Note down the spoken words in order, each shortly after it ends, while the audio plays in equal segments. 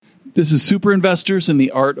This is Super Investors and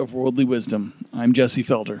the Art of Worldly Wisdom. I'm Jesse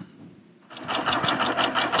Felder.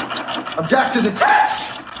 Object to the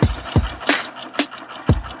test!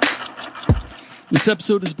 This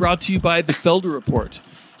episode is brought to you by The Felder Report.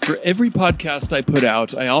 For every podcast I put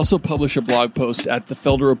out, I also publish a blog post at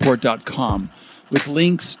thefelderreport.com with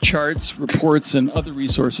links, charts, reports, and other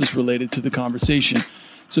resources related to the conversation.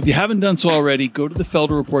 So if you haven't done so already, go to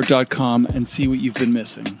thefelderreport.com and see what you've been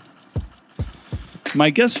missing. My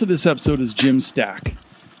guest for this episode is Jim Stack.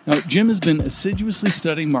 Now, Jim has been assiduously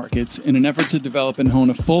studying markets in an effort to develop and hone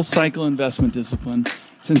a full-cycle investment discipline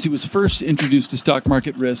since he was first introduced to stock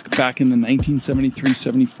market risk back in the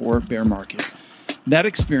 1973-74 bear market. That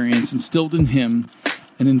experience instilled in him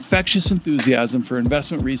an infectious enthusiasm for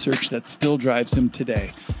investment research that still drives him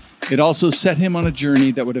today. It also set him on a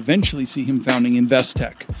journey that would eventually see him founding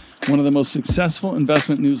Investec, one of the most successful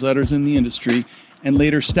investment newsletters in the industry, and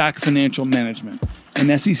later Stack Financial Management,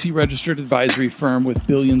 an SEC-registered advisory firm with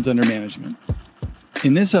billions under management.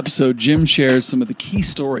 In this episode, Jim shares some of the key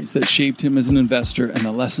stories that shaped him as an investor and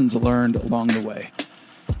the lessons learned along the way.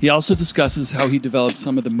 He also discusses how he developed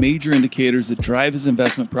some of the major indicators that drive his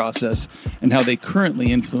investment process and how they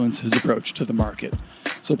currently influence his approach to the market.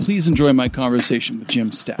 So please enjoy my conversation with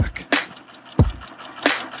Jim Stack.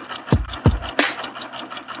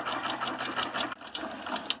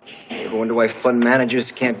 Ever wonder why fund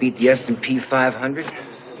managers can't beat the S&P 500?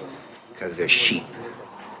 Because they're sheep.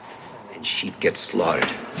 And sheep get slaughtered.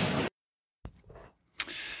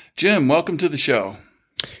 Jim, welcome to the show.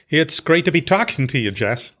 It's great to be talking to you,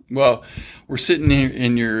 Jess. Well, we're sitting here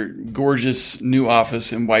in your gorgeous new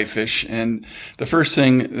office in Whitefish, and the first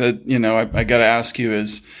thing that, I got to ask you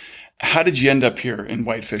is, how did you end up here in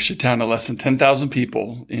Whitefish, a town of less than 10,000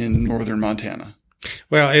 people in northern Montana?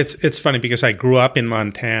 Well, it's funny because I grew up in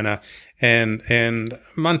Montana, and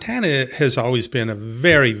Montana has always been a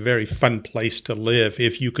very, very fun place to live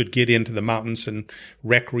if you could get into the mountains and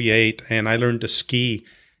recreate. And I learned to ski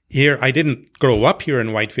here. I didn't grow up here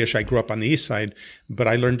in Whitefish. I grew up on the east side, but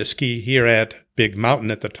I learned to ski here at Big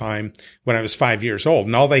Mountain at the time when I was 5 years old.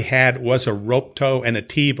 And all they had was a rope tow and a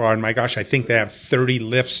T-bar. And my gosh, I think they have 30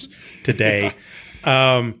 lifts today.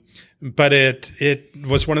 But it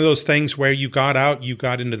was one of those things where you got out, you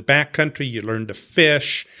got into the backcountry, you learned to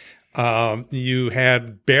fish. You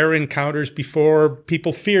had bear encounters before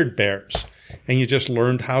people feared bears, and you just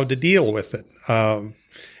learned how to deal with it.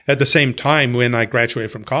 At the same time, when I graduated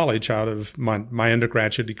from college out of my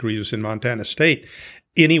undergraduate degree was in Montana State,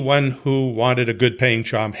 anyone who wanted a good paying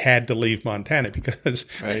job had to leave Montana because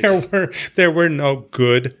there were no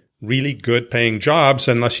really good paying jobs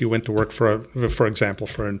unless you went to work for example,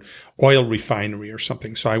 for an oil refinery or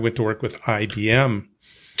something. So I went to work with IBM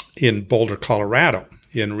in Boulder, Colorado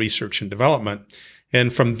in research and development.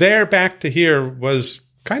 And from there back to here was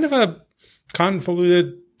kind of a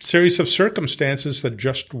convoluted series of circumstances that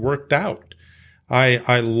just worked out.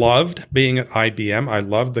 I loved being at IBM. I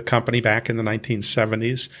loved the company back in the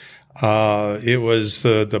 1970s. It was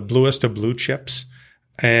the bluest of blue chips.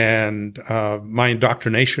 And my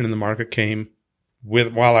indoctrination in the market came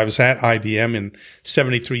while I was at IBM in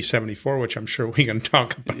 73, 74, which I'm sure we can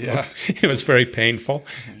talk about. Yeah. It was very painful.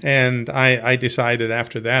 And I decided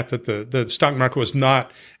after that the stock market was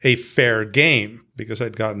not a fair game because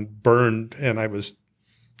I'd gotten burned and I was,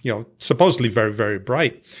 supposedly very, very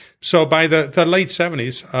bright. So by the late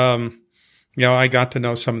 70s, I got to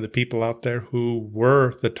know some of the people out there who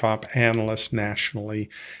were the top analysts nationally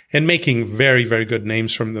and making very, very good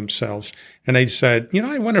names from themselves. And I said,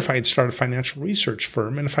 I wonder if I'd start a financial research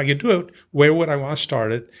firm. And if I could do it, where would I want to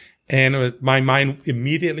start it? And my mind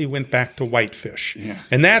immediately went back to Whitefish. Yeah.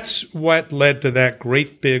 And that's what led to that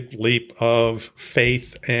great big leap of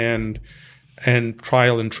faith and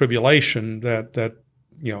trial and tribulation that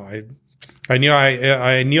I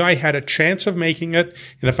knew I had a chance of making it,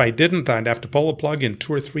 and if I didn't, I'd have to pull the plug in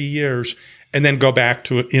 2 or 3 years and then go back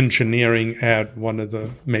to engineering at one of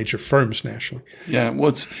the major firms nationally. Yeah,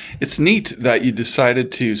 well, it's neat that you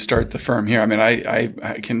decided to start the firm here. I mean,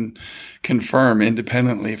 I can confirm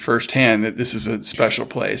independently firsthand that this is a special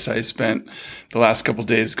place. I spent the last couple of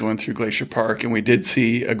days going through Glacier Park, and we did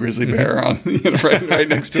see a grizzly bear on right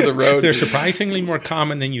next to the road. They're surprisingly more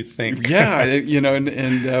common than you think. Yeah,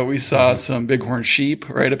 and we saw some bighorn sheep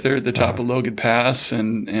right up there at the top of Logan Pass,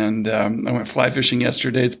 and I went fly fishing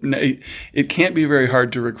yesterday. It can't be very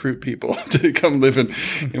hard to recruit people to come live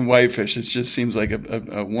in Whitefish. It just seems like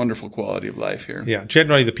a wonderful quality of life here. Yeah,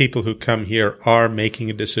 generally the people who come here are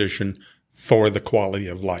making a decision for the quality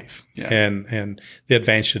of life. Yeah. And the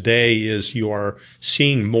advantage today is you are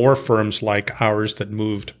seeing more firms like ours that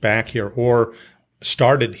moved back here or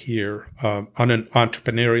started here on an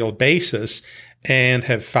entrepreneurial basis and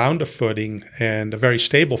have found a footing and a very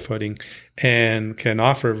stable footing and can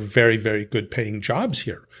offer very, very good paying jobs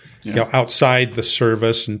here, outside the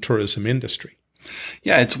service and tourism industry.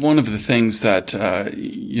 Yeah, it's one of the things that,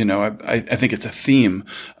 I think it's a theme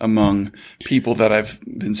among people that I've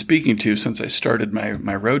been speaking to since I started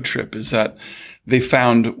my road trip, is that they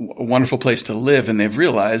found a wonderful place to live and they've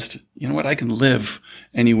realized, you know what, I can live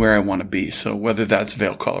anywhere I want to be. So whether that's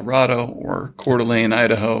Vail, Colorado or Coeur d'Alene,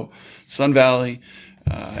 Idaho, Sun Valley,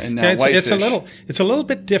 and now Whitefish. It's a little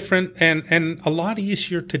bit different and a lot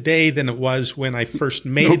easier today than it was when I first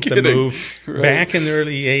made the move back in the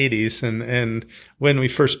early 80s and when we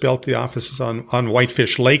first built the offices on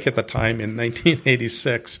Whitefish Lake at the time in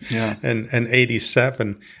 1986 and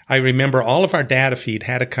 87. I remember all of our data feed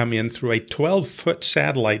had to come in through a 12-foot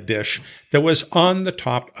satellite dish that was on the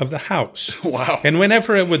top of the house. Wow. And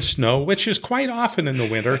whenever it would snow, which is quite often in the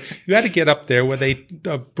winter, you had to get up there with a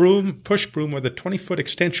push broom with a 20-foot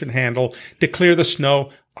extension handle to clear the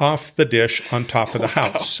snow off the dish on top of the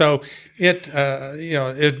house. So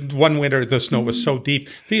one winter the snow was so deep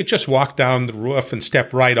that you just walk down the roof and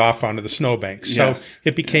step right off onto the snowbank. So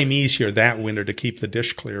it became easier that winter to keep the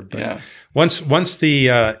dish clear. But once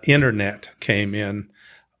the internet came in,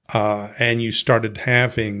 and you started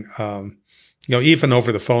having, even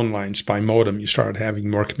over the phone lines by modem, you started having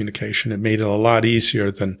more communication. It made it a lot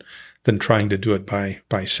easier than trying to do it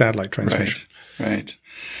by satellite transmission. Right.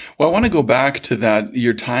 Well, I want to go back to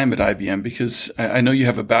your time at IBM, because I know you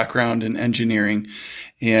have a background in engineering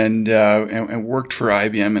and worked for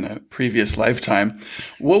IBM in a previous lifetime.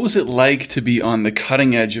 What was it like to be on the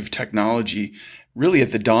cutting edge of technology, really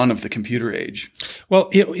at the dawn of the computer age? Well,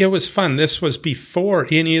 it was fun. This was before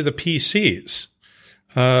any of the PCs.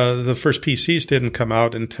 The first PCs didn't come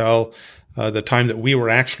out until the time that we were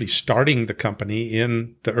actually starting the company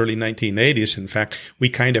in the early 1980s. In fact, we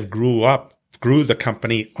kind of grew the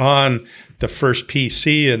company on the first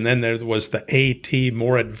PC, and then there was the AT,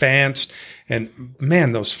 more advanced. And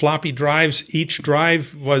man, those floppy drives, each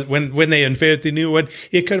drive was, when they unveiled the new one,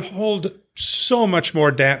 it could hold so much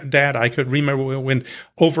more data. I could remember when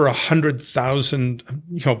over 100,000,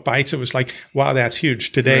 bytes, it was like, wow, that's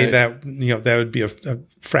huge. Today, that would be a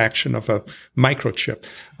fraction of a microchip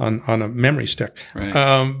on a memory stick.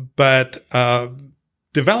 Right. But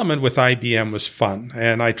development with IBM was fun,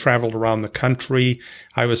 and I traveled around the country.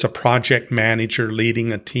 I was a project manager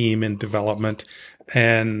leading a team in development,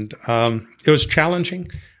 and it was challenging,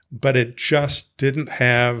 but it just didn't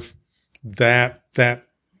have that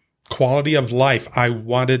quality of life. I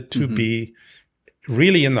wanted to be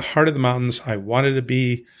really in the heart of the mountains. I wanted to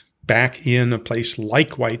be back in a place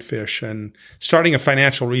like Whitefish, and starting a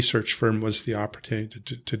financial research firm was the opportunity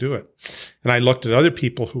to do it. And I looked at other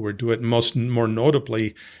people who were doing it, more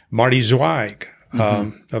notably Marty Zweig,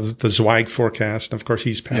 of the Zweig forecast. Of course,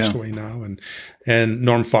 he's passed away now. And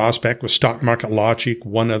Norm Fosbeck with Stock Market Logic,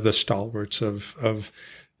 one of the stalwarts of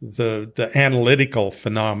the analytical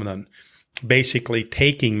phenomenon. Basically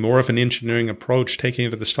taking more of an engineering approach, taking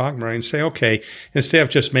it to the stock market and say, okay, instead of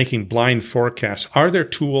just making blind forecasts, are there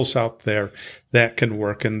tools out there that can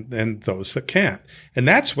work and those that can't? And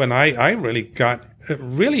that's when I really got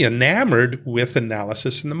really enamored with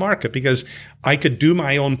analysis in the market, because I could do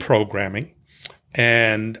my own programming.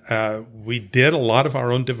 And we did a lot of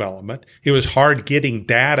our own development. It was hard getting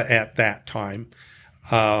data at that time.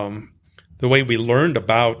 The way we learned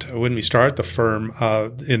about when we started the firm,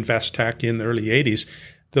 Investec in the early 80s,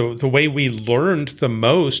 the way we learned the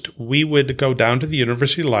most, we would go down to the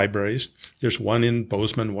university libraries. There's one in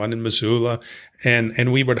Bozeman, one in Missoula,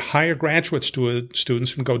 and we would hire graduate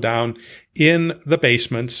students and go down in the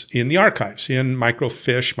basements, in the archives, in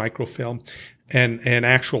microfiche, microfilm, and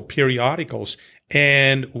actual periodicals.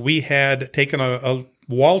 And we had taken a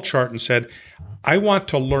wall chart and said, I want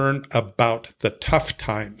to learn about the tough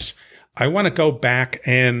times. I want to go back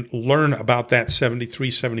and learn about that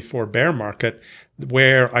 73, 74 bear market,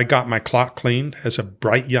 where I got my clock cleaned as a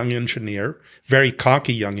bright young engineer, very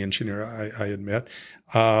cocky young engineer, I admit.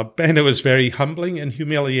 And it was very humbling and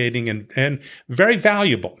humiliating and very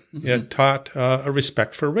valuable. It taught a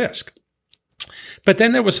respect for risk. But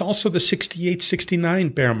then there was also the 68, 69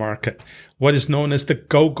 bear market, what is known as the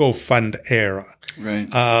go-go fund era.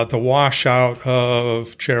 Right. The washout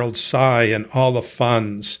of Gerald Sy and all the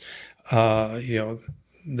funds.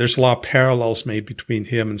 There's a lot of parallels made between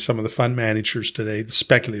him and some of the fund managers today, the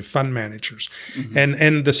speculative fund managers,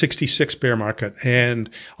 and the 66 bear market, and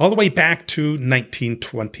all the way back to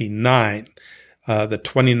 1929, the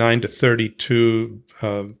 29 to 32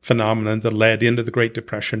 phenomenon that led into the Great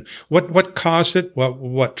Depression. What caused it?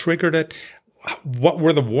 What triggered it? what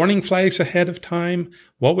were the warning flags ahead of time?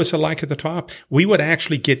 What was it like at the top? We would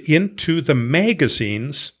actually get into the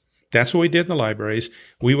magazines. That's what we did in the libraries.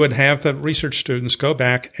 We would have the research students go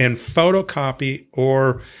back and photocopy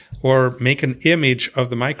or make an image of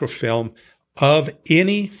the microfilm of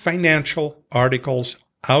any financial articles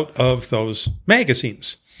out of those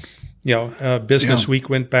magazines. Business Week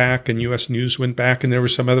went back and U.S. News went back, and there were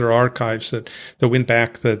some other archives that went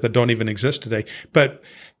back that don't even exist today. But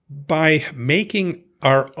by making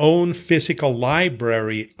our own physical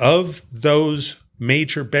library of those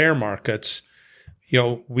major bear markets,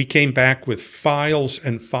 we came back with files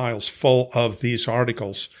and files full of these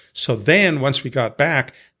articles. So then once we got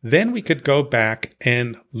back, then we could go back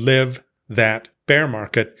and live that bear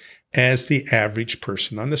market as the average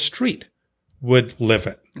person on the street would live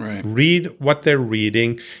it. Right. Read what they're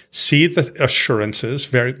reading, see the assurances,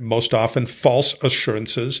 most often false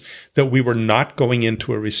assurances that we were not going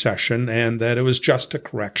into a recession and that it was just a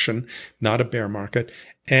correction, not a bear market,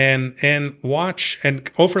 and watch and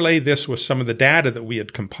overlay this with some of the data that we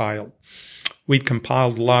had compiled. We'd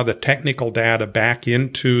compiled a lot of the technical data back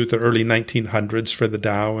into the early 1900s for the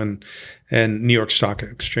Dow and New York Stock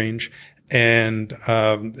Exchange. And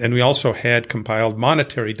we also had compiled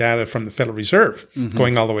monetary data from the Federal Reserve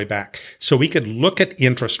going all the way back. So we could look at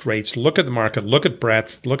interest rates, look at the market, look at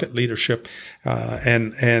breadth, look at leadership,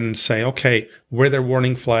 and say, okay, were there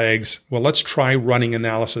warning flags? Well, let's try running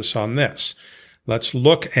analysis on this. Let's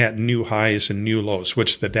look at new highs and new lows,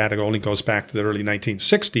 which the data only goes back to the early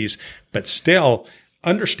 1960s, but still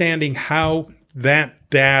understanding how that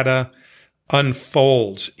data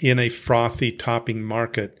unfolds in a frothy topping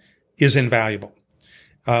market is invaluable.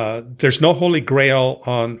 There's no holy grail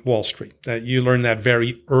on Wall Street. You learn that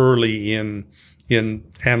very early in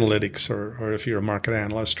analytics or if you're a market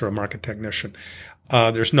analyst or a market technician.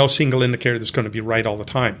 There's no single indicator that's going to be right all the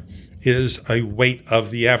time. It is a weight of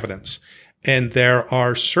the evidence. And there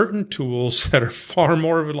are certain tools that are far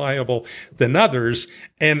more reliable than others.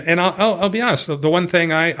 And I'll be honest, the one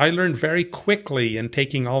thing I learned very quickly in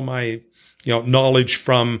taking all my, knowledge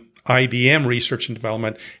from IBM research and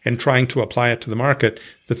development and trying to apply it to the market,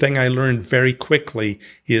 the thing I learned very quickly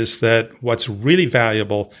is that what's really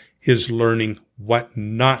valuable is learning what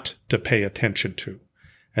not to pay attention to.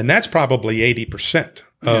 And that's probably 80%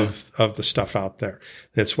 of the stuff out there.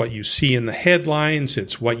 That's what you see in the headlines.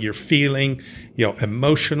 It's what you're feeling,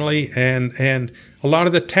 emotionally, and a lot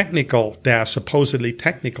of the technical data, supposedly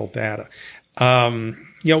technical data,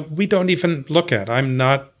 we don't even look at. I'm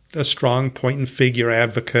not a strong point and figure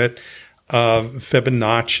advocate of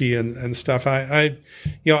Fibonacci and stuff.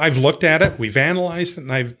 I've looked at it. We've analyzed it,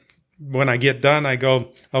 and when I get done, I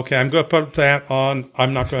go, okay, I'm going to put that on.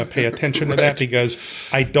 I'm not going to pay attention to that because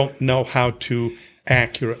I don't know how to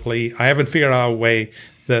accurately. I haven't figured out a way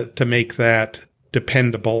to make that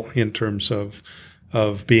dependable in terms of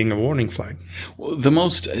being a warning flag. Well,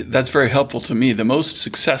 that's very helpful to me. The most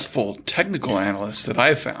successful technical analysts that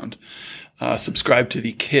I've found subscribe to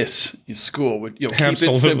the KISS school. Keep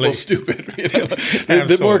Absolutely. it simple, stupid.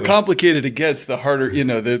 The more complicated it gets, the harder,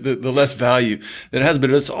 the less value that it has. But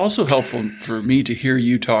it's also helpful for me to hear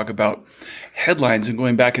you talk about headlines and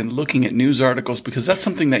going back and looking at news articles, because that's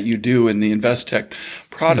something that you do in the InvestTech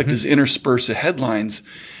product is intersperse the headlines,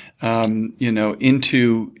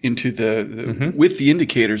 into the with the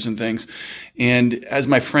indicators and things. And as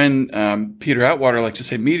my friend Peter Atwater likes to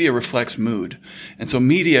say, media reflects mood, and so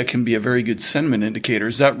media can be a very good sentiment indicator.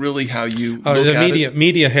 Is that really how you look at it?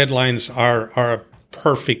 Media headlines are a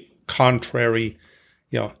perfect contrary,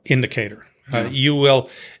 indicator.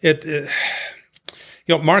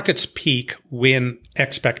 Markets peak when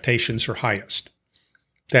expectations are highest.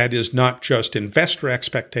 That is not just investor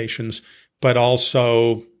expectations, but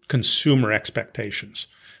also consumer expectations.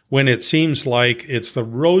 When it seems like it's the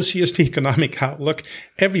rosiest economic outlook,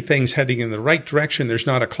 everything's heading in the right direction, there's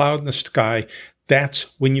not a cloud in the sky,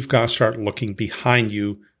 that's when you've got to start looking behind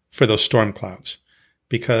you for those storm clouds.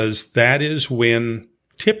 Because that is when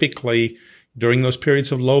typically during those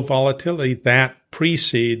periods of low volatility, that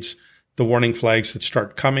precedes the warning flags that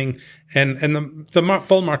start coming. And the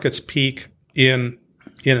bull markets peak in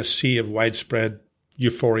a sea of widespread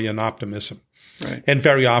euphoria and optimism. Right. And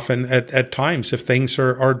very often at times, if things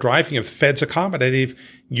are driving, if the Fed's accommodative,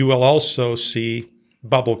 you will also see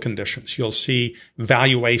bubble conditions. You'll see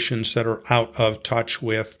valuations that are out of touch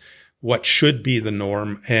with what should be the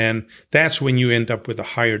norm. And that's when you end up with a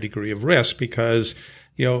higher degree of risk because,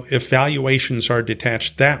 if valuations are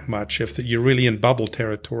detached that much, if you're really in bubble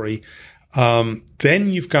territory,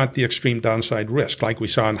 Then you've got the extreme downside risk, like we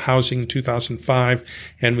saw in housing in 2005,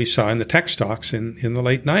 and we saw in the tech stocks in the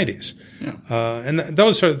late 90s. Yeah. And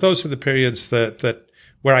those are the periods that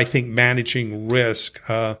where I think managing risk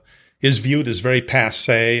is viewed as very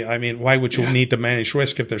passé. I mean, why would you need to manage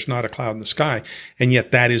risk if there's not a cloud in the sky? And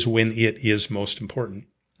yet that is when it is most important.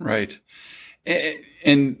 Right.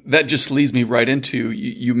 And that just leads me right into,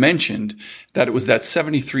 you mentioned that it was that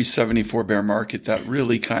 73, 74 bear market that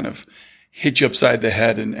really kind of hit you upside the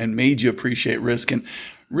head and made you appreciate risk and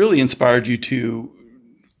really inspired you to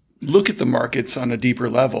look at the markets on a deeper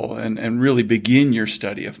level and really begin your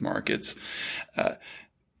study of markets.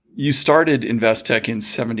 You started Investec in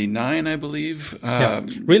 79, I believe.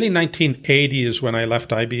 Really 1980 is when I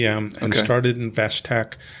left IBM and started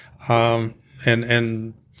Investec,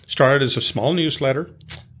 and started as a small newsletter.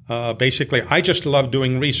 Basically, I just love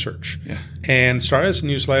doing research and started as a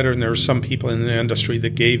newsletter. And there were some people in the industry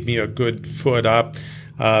that gave me a good foot up,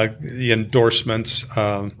 the endorsements.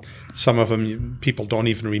 Some of them people don't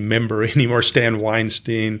even remember anymore. Stan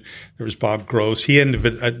Weinstein. There was Bob Gross.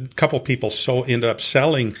 A couple people ended up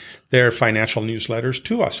selling their financial newsletters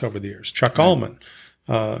to us over the years. Chuck Ullman,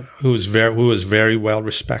 who was very well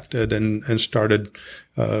respected and started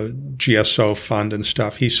GSO fund and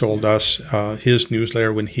stuff. He sold us his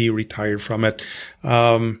newsletter when he retired from it.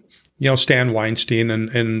 Stan Weinstein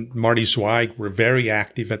and Marty Zweig were very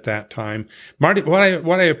active at that time. Marty, what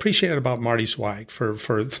I appreciated about Marty Zweig,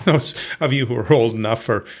 for those of you who are old enough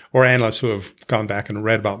or analysts who have gone back and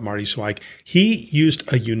read about Marty Zweig, he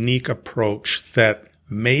used a unique approach that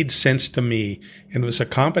made sense to me, and was a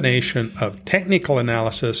combination of technical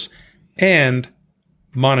analysis and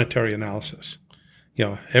monetary analysis.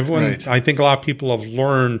 Everyone, I think a lot of people have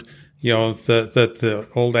learned, the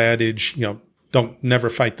old adage, don't never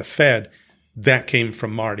fight the Fed. That came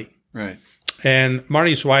from Marty. Right. And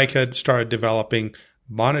Marty Zweig had started developing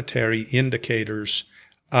monetary indicators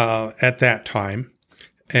at that time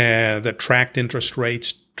that tracked interest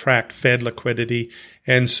rates, tracked Fed liquidity.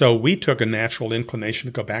 And so we took a natural inclination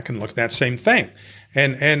to go back and look at that same thing.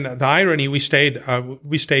 And the irony, we stayed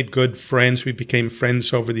good friends. We became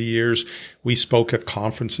friends over the years. We spoke at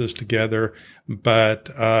conferences together, but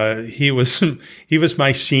he was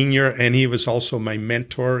my senior, and he was also my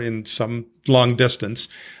mentor in some long distance.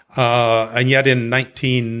 And yet in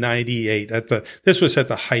 1998, this was at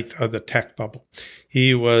the height of the tech bubble,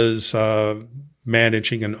 he was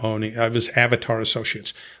managing and owning. I was Avatar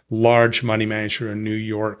Associates, large money manager in New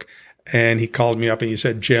York. And he called me up and he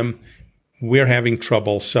said, "Jim, we're having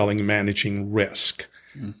trouble selling and managing risk."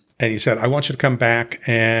 And he said, "I want you to come back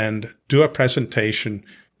and do a presentation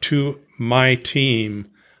to my team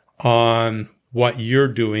on what you're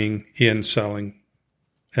doing in selling,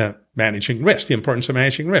 managing risk, the importance of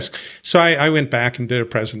managing risk." So I went back and did a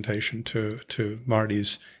presentation to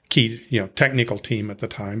Marty's key, technical team at the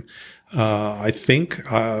time. I think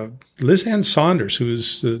Liz Ann Saunders,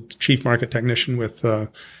 who's the chief market technician with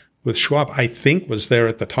Schwab, I think was there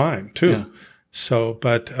at the time too. Yeah. So,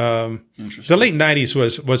 but the late 90s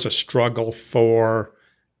was a struggle for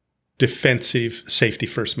defensive, safety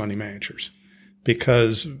first money managers,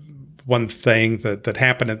 because one thing that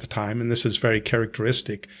happened at the time, and this is very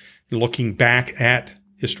characteristic, looking back at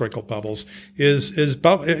historical bubbles, is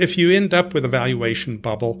if you end up with a valuation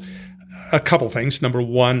bubble, a couple things. Number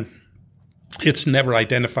one, it's never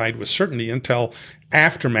identified with certainty until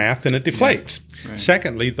aftermath and it deflates. Yeah, right.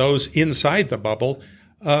 Secondly, those inside the bubble,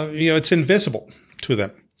 it's invisible to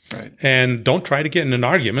them. Right. And don't try to get in an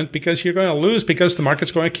argument, because you're going to lose, because the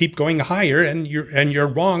market's going to keep going higher and you're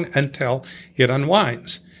wrong until it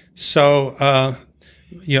unwinds. So,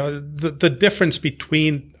 the difference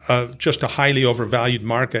between just a highly overvalued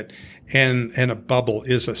market and a bubble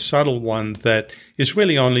is a subtle one that is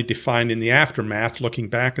really only defined in the aftermath, looking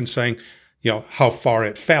back and saying, how far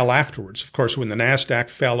it fell afterwards. Of course, when the NASDAQ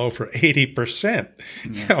fell over 80%,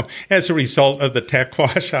 as a result of the tech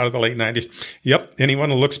wash out of the late 90s, anyone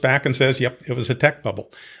who looks back and says, it was a tech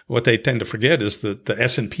bubble. What they tend to forget is that the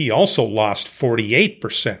S&P also lost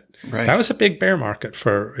 48%. Right. That was a big bear market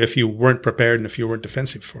if you weren't prepared and if you weren't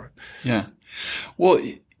defensive for it. Yeah. Well,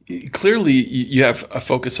 clearly you have a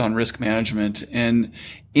focus on risk management, and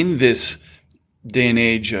in this day and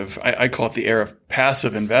age of, I call it the era of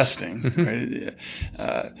passive investing, right?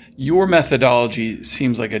 Your methodology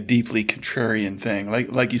seems like a deeply contrarian thing.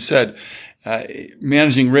 Like you said,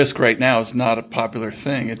 managing risk right now is not a popular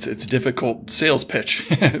thing. It's a difficult sales pitch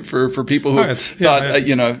for people who thought,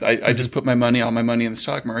 I just put all my money in the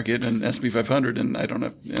stock market and S&P 500, and I don't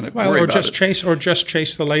have worry about it.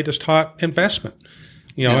 Chase the latest hot investment.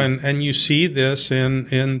 You know, and you see this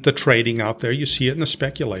in the trading out there. You see it in the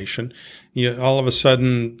speculation. All of a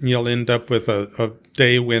sudden, you'll end up with a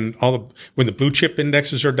day when when the blue chip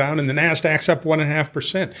indexes are down and the Nasdaq's up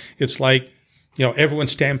 1.5%. It's like,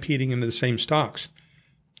 everyone's stampeding into the same stocks.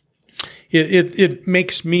 It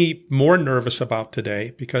makes me more nervous about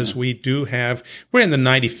today because we're in the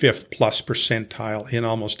 95th plus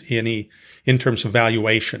percentile in terms of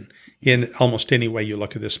valuation in almost any way you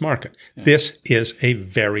look at this market. Yeah. This is a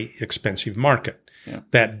very expensive market. Yeah.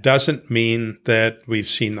 That doesn't mean that we've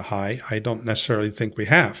seen the high. I don't necessarily think we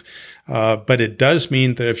have. But it does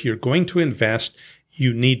mean that if you're going to invest,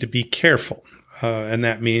 you need to be careful. And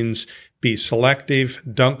that means be selective.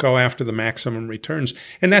 Don't go after the maximum returns.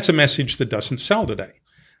 And that's a message that doesn't sell today.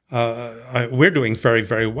 We're doing very,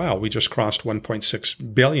 very well. We just crossed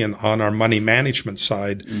 1.6 billion on our money management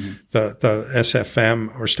side, the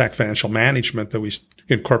SFM or Stack Financial Management that we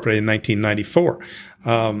incorporated in 1994.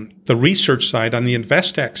 The research side, on the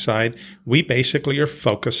Investec side, we basically are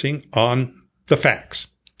focusing on the facts,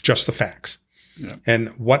 just the facts. Yeah. And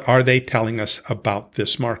what are they telling us about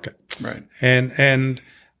this market? Right. And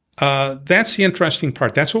that's the interesting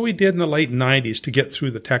part. That's what we did in the late 90s to get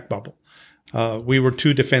through the tech bubble. We were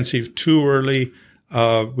too defensive too early.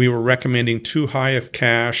 We were recommending too high of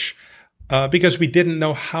cash, because we didn't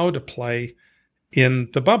know how to play in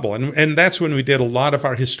the bubble. And that's when we did a lot of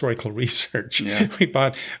our historical research. Yeah. We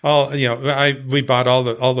bought we bought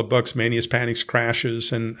all the books, Manias, Panics,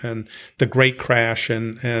 Crashes, and the Great Crash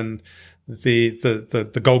and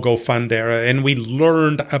the Go-Go Fund era. And we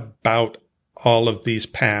learned about all of these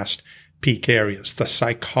past peak areas, the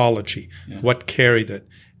psychology, what carried it.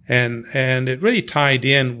 And it really tied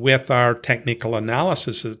in with our technical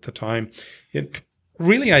analysis at the time, it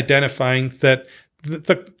really identifying that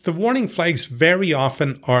the warning flags very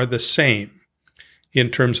often are the same in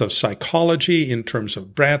terms of psychology, in terms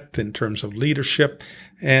of breadth, in terms of leadership.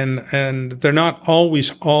 And they're not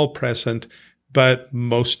always all present, but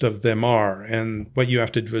most of them are. And what you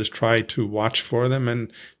have to do is try to watch for them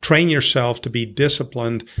and train yourself to be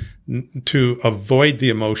disciplined, to avoid the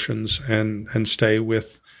emotions and stay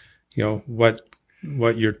with what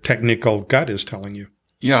your technical gut is telling you.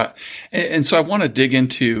 Yeah. And so I want to dig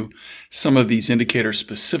into some of these indicators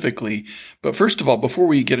specifically. But first of all, before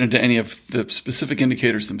we get into any of the specific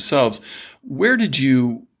indicators themselves, where did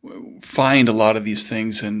you find a lot of these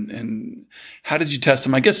things and how did you test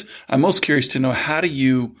them? I guess I'm most curious to know, how do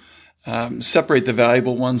you separate the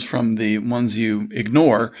valuable ones from the ones you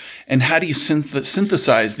ignore? And how do you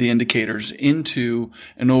synthesize the indicators into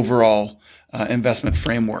an overall investment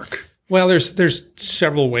framework? Well, there's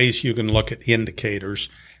several ways you can look at indicators,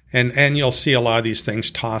 and you'll see a lot of these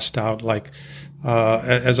things tossed out. Like,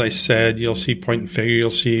 as I said, you'll see point and figure, you'll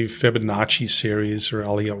see Fibonacci series or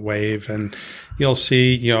Elliott wave, and you'll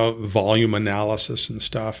see, volume analysis and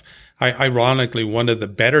stuff. Ironically, one of the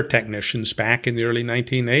better technicians back in the early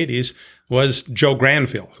 1980s was Joe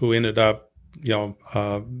Granville, who ended up,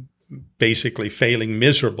 basically failing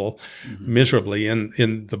miserably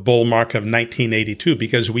in the bull market of 1982,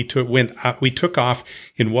 because we took off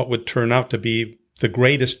in what would turn out to be the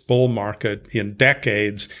greatest bull market in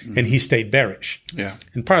decades, and he stayed bearish. Yeah.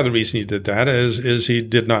 And part of the reason he did that is he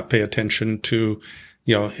did not pay attention to,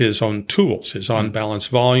 his own tools, his on-balance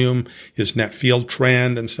volume, his net field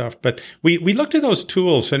trend and stuff. But we looked at those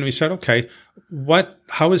tools and we said, okay,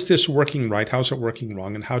 how is this working right? How's it working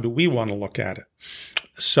wrong? And how do we want to look at it?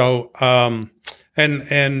 So,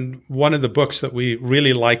 and one of the books that we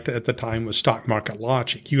really liked at the time was Stock Market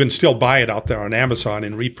Logic. You can still buy it out there on Amazon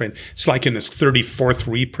in reprint. It's like in its 34th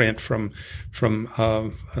reprint from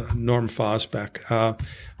Norm Fosbeck.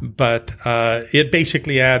 But it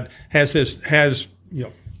basically has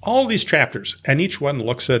all these chapters, and each one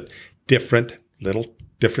looks at different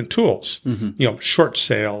tools, short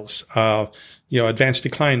sales, advanced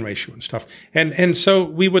decline ratio and stuff. And so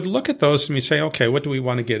we would look at those and we say, okay, what do we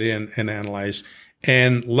want to get in and analyze?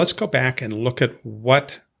 And let's go back and look at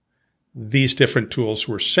what these different tools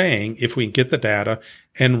were saying if we get the data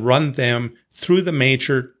and run them through the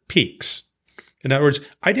major peaks. In other words,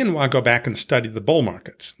 I didn't want to go back and study the bull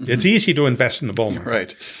markets. It's easy to invest in the bull market.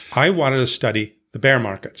 Right. I wanted to study the bear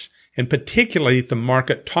markets, and particularly the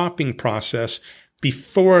market topping process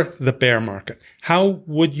before the bear market. How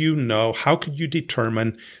would you know, how could you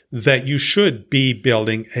determine that you should be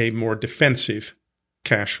building a more defensive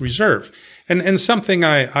cash reserve? And something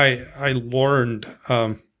I learned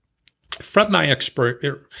from my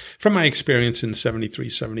experience in 73,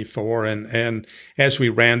 74, and as we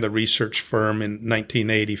ran the research firm in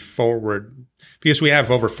 1980 forward, because we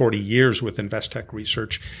have over 40 years with Investec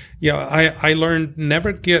research, I learned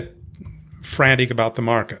never get frantic about the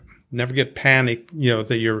market. Never get panicked,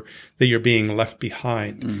 that you're being left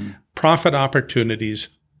behind. Mm-hmm. Profit opportunities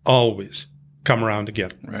always come around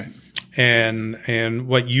again. Right. And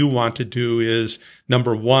what you want to do is,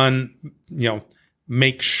 number one,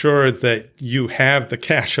 make sure that you have the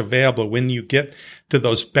cash available when you get to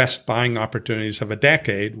those best buying opportunities of a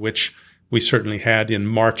decade, which we certainly had in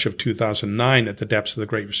March of 2009 at the depths of the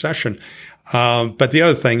Great Recession. But the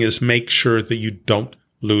other thing is make sure that you don't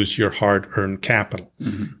lose your hard-earned capital.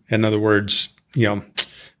 Mm-hmm. In other words,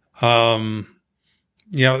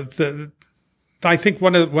 I think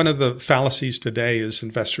one of the fallacies today is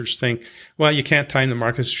investors think, well, you can't time the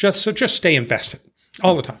markets, so just stay invested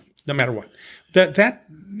all the time, no matter what.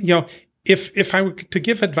 If I were to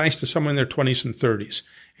give advice to someone in their 20s and 30s,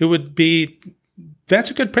 it would be, that's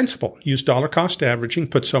a good principle. Use dollar cost averaging,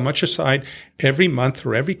 put so much aside every month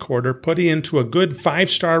or every quarter, put it into a good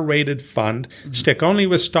 5-star rated fund, stick only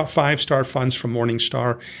with 5-star funds from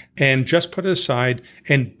Morningstar, and just put it aside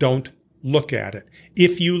and don't look at it.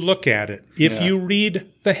 If you look at it, if you read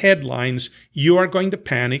the headlines, you are going to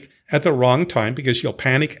panic at the wrong time because you'll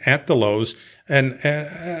panic at the lows and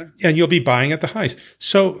you'll be buying at the highs.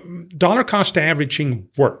 So dollar cost averaging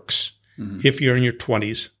works if you're in your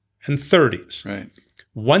 20s and 30s. Right.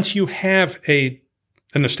 Once you have an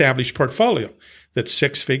established portfolio that's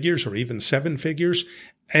 6 figures or even 7 figures,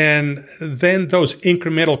 and then those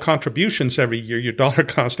incremental contributions every year, your dollar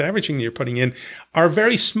cost averaging that you're putting in, are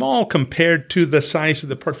very small compared to the size of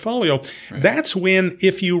the portfolio. Right. That's when,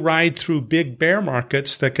 if you ride through big bear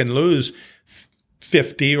markets that can lose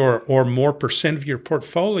 50 or more percent of your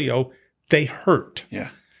portfolio, they hurt. Yeah.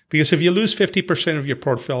 Because if you lose 50% of your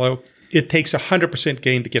portfolio, it takes 100%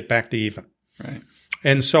 gain to get back to even. Right.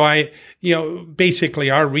 And so basically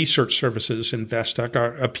our research services, Investec,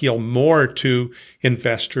 appeal more to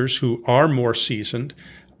investors who are more seasoned,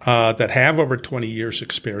 that have over 20 years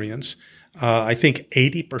experience. I think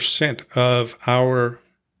 80% of our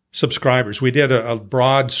subscribers, we did a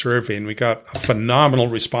broad survey and we got a phenomenal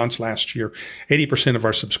response last year. 80% of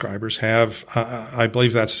our subscribers have, I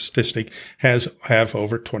believe that statistic, have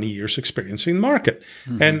over 20 years experience in the market.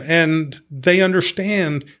 Mm-hmm. And they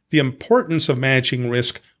understand the importance of managing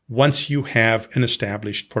risk once you have an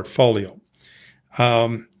established portfolio.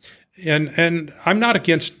 And I'm not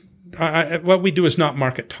against, what we do is not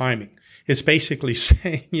market timing. It's basically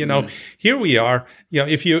saying, here we are.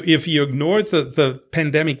 If you ignore the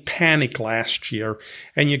pandemic panic last year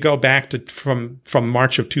and you go back to from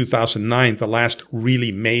March of 2009, the last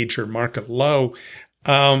really major market low,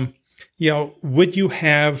 would you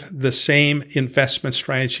have the same investment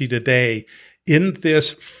strategy today in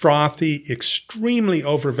this frothy, extremely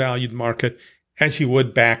overvalued market as you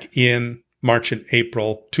would back in March and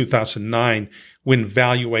April 2009 when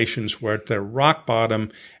valuations were at their rock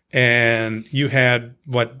bottom? And you had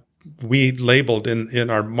what we labeled in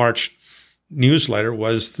our March newsletter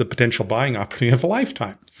was the potential buying opportunity of a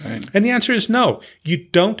lifetime. Right. And the answer is no. You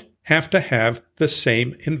don't have to have the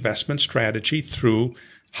same investment strategy through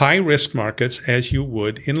high-risk markets as you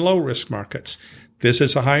would in low-risk markets. This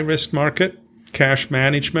is a high-risk market. Cash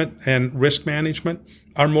management and risk management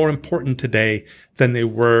are more important today than they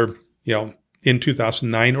were, in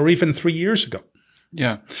 2009 or even 3 years ago.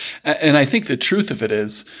 Yeah. And I think the truth of it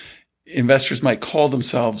is investors might call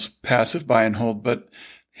themselves passive buy and hold, but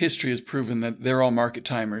history has proven that they're all market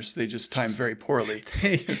timers. They just time very poorly.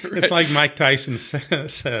 Right? It's like Mike Tyson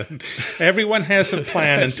said, everyone has a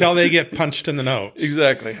plan until they get punched in the nose.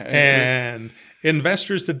 Exactly. And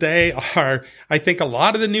investors today are, I think a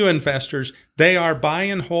lot of the new investors, they are buy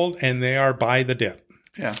and hold and they are buy the dip.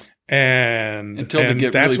 Yeah. And until they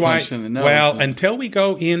get really punched in the nose. Well, until we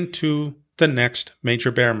go into the next major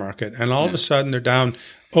bear market. And all of a sudden they're down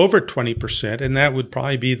over 20%. And that would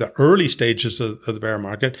probably be the early stages of the bear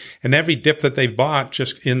market. And every dip that they've bought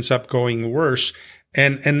just ends up going worse.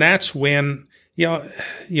 And that's when,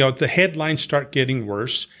 the headlines start getting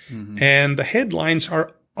worse. Mm-hmm. And the headlines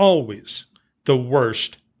are always the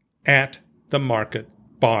worst at the market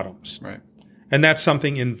bottoms. Right. And that's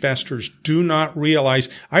something investors do not realize.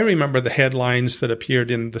 I remember the headlines that appeared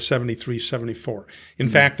in the 73, 74. In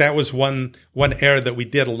fact, that was one era that we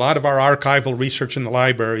did a lot of our archival research in the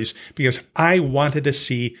libraries because I wanted to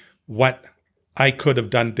see what I could have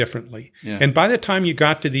done differently. Yeah. And by the time you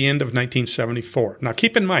got to the end of 1974, now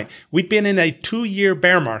keep in mind, we'd been in a 2-year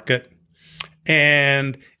bear market.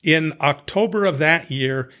 And in October of that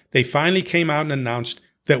year, they finally came out and announced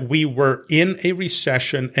that we were in a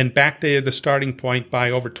recession and backdated the starting point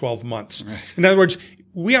by over 12 months. Right. In other words,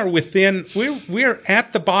 we're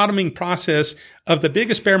at the bottoming process of the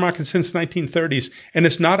biggest bear market since the 1930s, and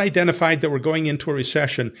it's not identified that we're going into a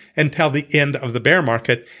recession until the end of the bear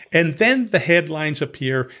market. And then the headlines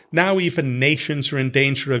appear. Now even nations are in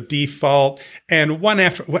danger of default. And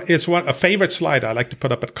a favorite slide I like to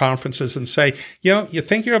put up at conferences and say, you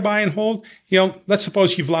think you're a buy and hold? Let's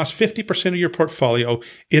suppose you've lost 50% of your portfolio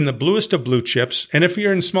in the bluest of blue chips. And if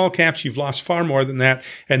you're in small caps, you've lost far more than that.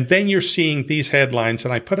 And then you're seeing these headlines.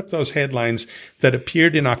 And I put up those headlines that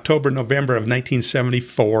appeared in October, November of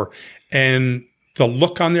 1974. And the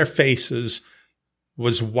look on their faces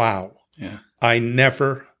was, wow. Yeah. I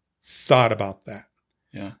never thought about that.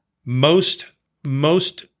 Yeah. Most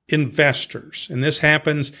investors, and this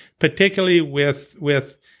happens particularly with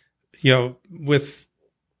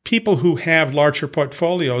people who have larger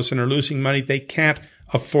portfolios and are losing money they can't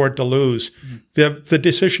afford to lose. Mm-hmm. The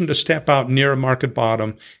decision to step out near a market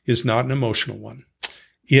bottom is not an emotional one.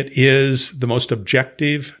 It is the most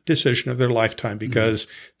objective decision of their lifetime because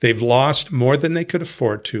they've lost more than they could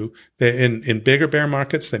afford to. In bigger bear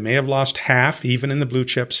markets, they may have lost half, even in the blue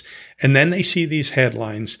chips. And then they see these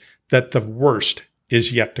headlines that the worst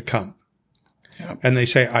is yet to come. Yep. And they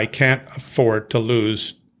say, I can't afford to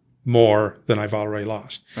lose more than I've already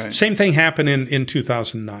lost. Right. Same thing happened in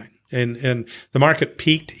 2009. And the market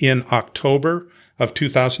peaked in October of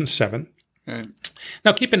 2007. Right.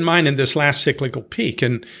 Now, keep in mind in this last cyclical peak,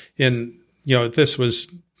 and this was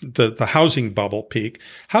the housing bubble peak.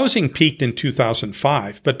 Housing peaked in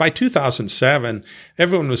 2005, but by 2007,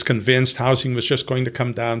 everyone was convinced housing was just going to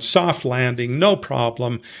come down, soft landing, no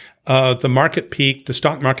problem. The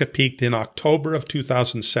stock market peaked in October of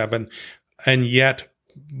 2007, and yet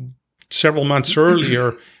several months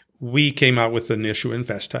earlier, we came out with an issue in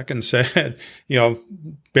Investec and said,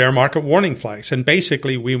 bear market warning flags. And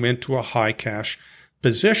basically we went to a high cash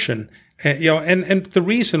position. And the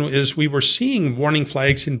reason is we were seeing warning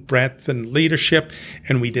flags in breadth and leadership,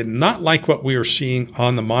 and we did not like what we were seeing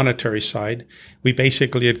on the monetary side. We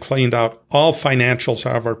basically had cleaned out all financials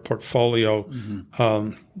out of our portfolio,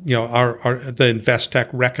 the Investec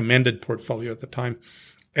recommended portfolio at the time.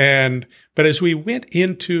 But as we went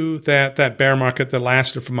into that bear market that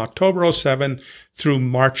lasted from October 2007 through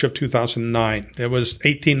March of 2009, there was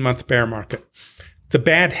 18-month bear market. The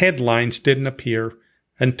bad headlines didn't appear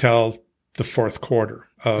until the fourth quarter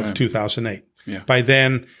of 2008. Yeah. By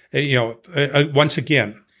then, once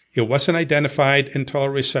again, it wasn't identified until a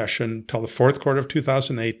recession, until the fourth quarter of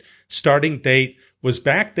 2008. Starting date was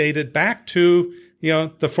backdated back to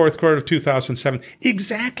the fourth quarter of 2007,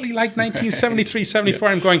 exactly like 1973, 74.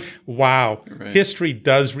 Yeah. I'm going, wow, history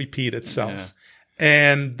does repeat itself. Yeah.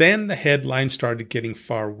 And then the headlines started getting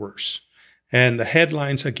far worse. And the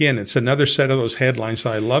headlines, again, it's another set of those headlines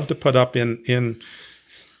that I love to put up in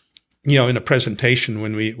a presentation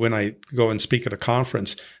when I go and speak at a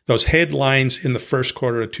conference. Those headlines in the first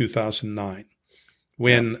quarter of 2009,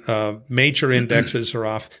 when major indexes are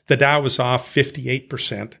off, the Dow was off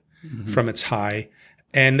 58%. From its high.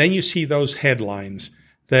 And then you see those headlines.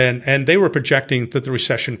 And they were projecting that the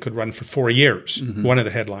recession could run for 4 years, one of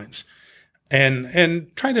the headlines.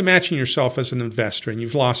 And try to imagine yourself as an investor, and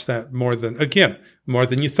you've lost that more than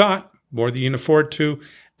you thought, more than you can afford to.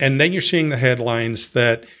 And then you're seeing the headlines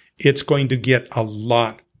that it's going to get a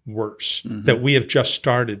lot worse, that we have just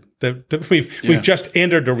started, that we've just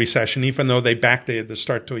entered a recession, even though they backdated the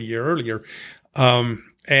start to a year earlier.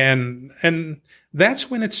 And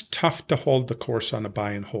that's when it's tough to hold the course on a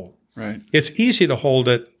buy and hold. Right. It's easy to hold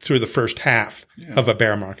it through the first half of a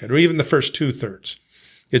bear market, or even the first 2/3.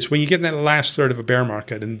 It's when you get in that last third of a bear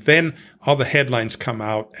market, and then all the headlines come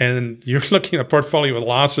out, and you're looking at a portfolio with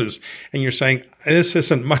losses, and you're saying, this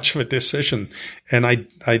isn't much of a decision, and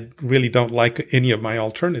I really don't like any of my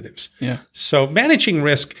alternatives. Yeah. So managing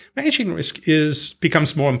risk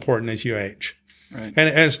becomes more important as you age. Right. And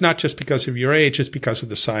it's not just because of your age, it's because of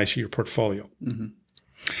the size of your portfolio. Mm-hmm.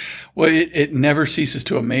 Well, it never ceases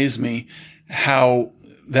to amaze me how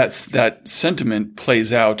that sentiment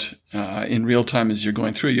plays out in real time as you're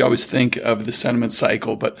going through. You always think of the sentiment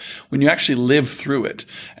cycle, but when you actually live through it,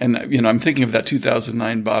 and I'm thinking of that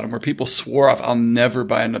 2009 bottom where people swore off, I'll never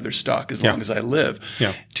buy another stock as long as I live.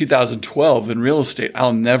 Yeah. 2012 in real estate,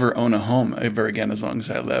 I'll never own a home ever again as long as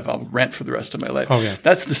I live. I'll rent for the rest of my life. Oh, yeah.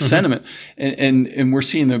 That's the sentiment. And we're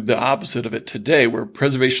seeing the opposite of it today, where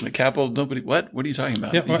preservation of capital, what are you talking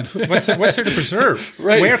about? Yeah, what's there to preserve?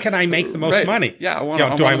 Right. Where can I make the most money? Yeah.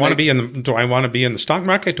 Do I want to be in the stock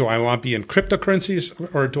market? Do I want to be in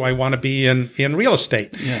cryptocurrencies, or do I want to be in real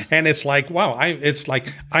estate? Yeah. And it's like, wow,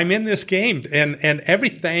 I'm in this game, and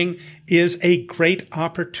everything is a great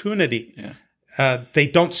opportunity. Yeah. They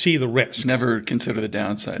don't see the risk. Never consider the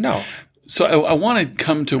downside. No. So I want to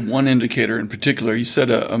come to one indicator in particular. You said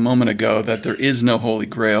a moment ago that there is no holy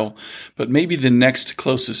grail, but maybe the next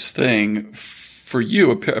closest thing for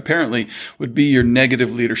you apparently would be your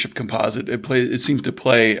negative leadership composite. It seems to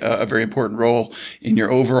play a very important role in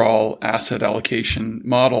your overall asset allocation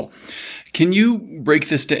model. Can you break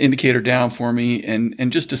this indicator down for me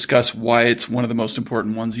and just discuss why it's one of the most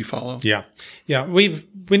important ones you follow? Yeah.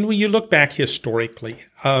 When you look back historically,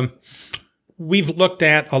 we've looked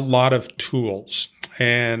at a lot of tools,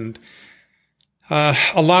 and a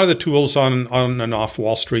lot of the tools on and off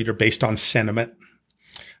Wall Street are based on sentiment.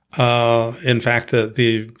 In fact, on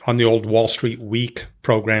the old Wall Street Week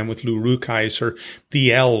program with Lou Rukeyser,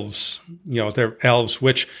 the elves, they're elves,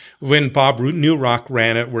 which when Bob Newrock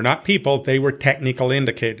ran it, were not people, they were technical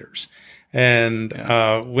indicators. And,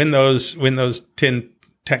 when those 10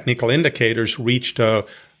 technical indicators reached a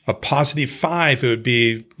 +5, it would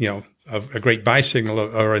be, a great buy signal,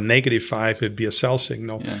 or a -5, it'd be a sell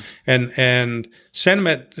signal. Yeah. And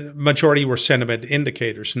sentiment, majority were sentiment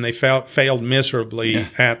indicators, and they failed miserably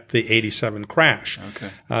at the 87 crash. Okay.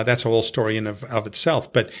 That's a whole story in of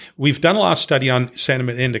itself. But we've done a lot of study on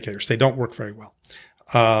sentiment indicators. They don't work very well.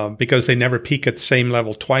 Because they never peak at the same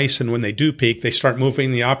level twice. And when they do peak, they start moving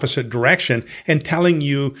in the opposite direction and telling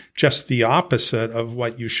you just the opposite of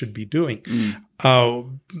what you should be doing.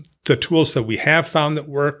 The tools that we have found that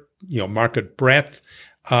work, market breadth.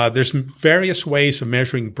 There's various ways of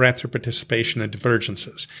measuring breadth or participation and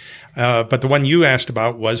divergences. But the one you asked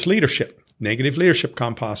about was leadership, negative leadership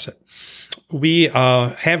composite. We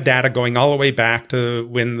have data going all the way back to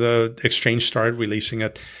when the exchange started releasing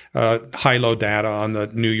it, high-low data on the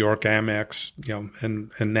New York Amex,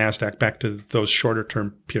 and NASDAQ, back to those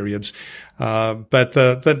shorter-term periods. But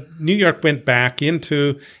the New York went back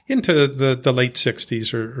into the late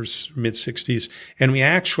 60s or mid 60s, and we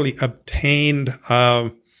actually obtained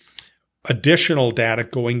additional data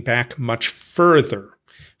going back much further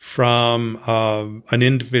from an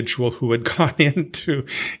individual who had gone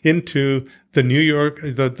into the New York,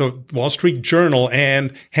 the Wall Street Journal,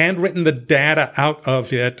 and handwritten the data out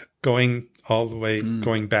of it, going all the way,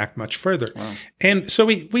 going back much further. Wow. And so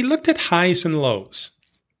we looked at highs and lows,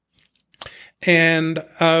 and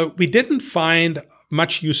we didn't find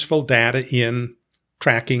much useful data in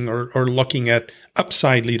tracking or looking at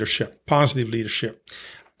upside leadership, positive leadership,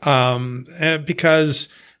 because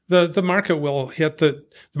the market will hit the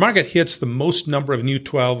market hits the most number of new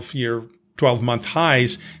 12-month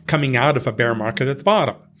highs coming out of a bear market at the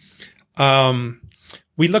bottom.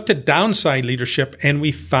 We looked at downside leadership, and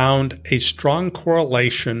we found a strong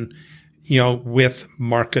correlation, with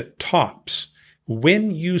market tops.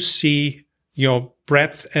 When you see,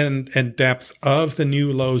 breadth and depth of the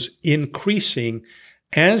new lows increasing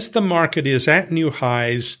as the market is at new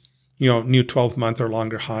highs, new 12-month or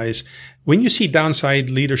longer highs, when you see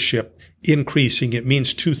downside leadership increasing, it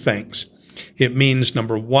means two things. It means,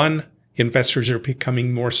 number one, investors are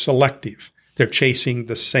becoming more selective. They're chasing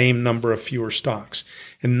the same number of fewer stocks.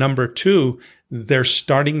 And number two, they're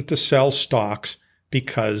starting to sell stocks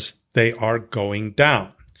because they are going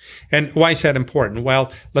down. And why is that important?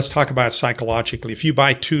 Well, let's talk about it psychologically. If you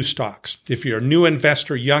buy two stocks, if you're a new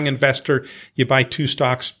investor, young investor, you buy two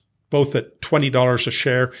stocks, both at $20 a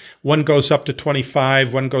share. One goes up to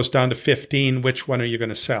 25, one goes down to 15. Which one are you going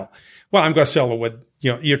to sell? Well, I'm going to sell the one.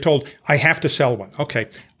 You're told I have to sell one. Okay.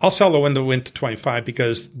 I'll sell the one that went to 25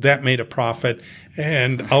 because that made a profit,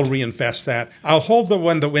 and I'll reinvest that. I'll hold the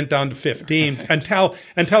one that went down to 15 until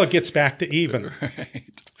it gets back to even. Right.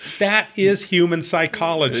 That is human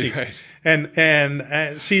psychology. Right.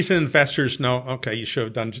 And seasoned investors know, okay, you should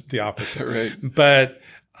have done the opposite. Right. But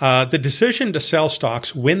the decision to sell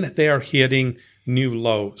stocks when they are hitting new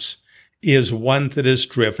lows is one that is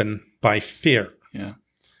driven by fear. Yeah.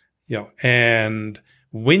 And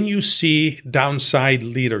when you see downside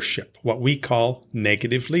leadership, what we call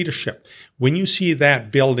negative leadership, when you see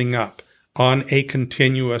that building up on a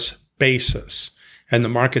continuous basis and the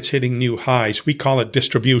market's hitting new highs, we call it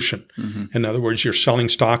distribution. Mm-hmm. In other words, you're selling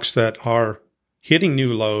stocks that are hitting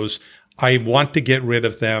new lows. I want to get rid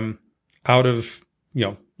of them out of,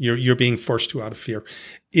 you're being forced to out of fear.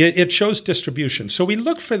 It shows distribution. So we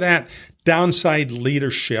look for that downside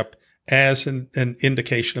leadership as an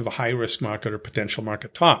indication of a high risk market or potential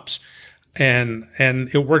market tops. And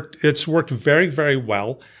it's worked very, very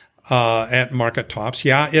well, at market tops.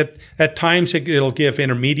 Yeah, at times it'll give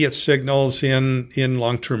intermediate signals in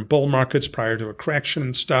long-term bull markets prior to a correction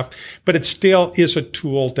and stuff, but it still is a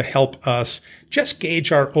tool to help us just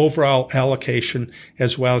gauge our overall allocation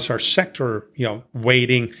as well as our sector,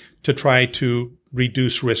 weighting to try to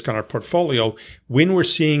reduce risk on our portfolio when we're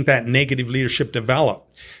seeing that negative leadership develop.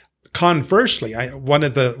 Conversely, one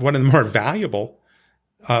of the more valuable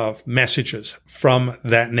messages from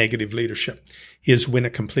that negative leadership is when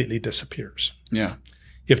it completely disappears. Yeah.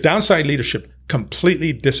 If downside leadership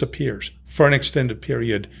completely disappears for an extended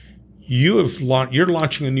period, you're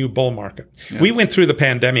launching a new bull market. Yeah. We went through the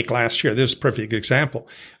pandemic last year. This is a perfect example.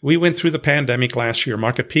 We went through the pandemic last year.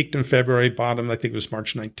 Market peaked in February, bottomed, I think it was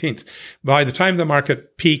March 19th. By the time the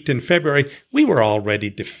market peaked in February, we were already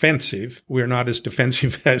defensive. We're not as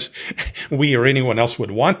defensive as we or anyone else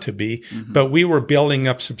would want to be, but we were building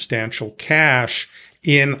up substantial cash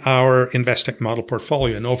in our investing model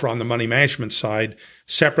portfolio. And over on the money management side,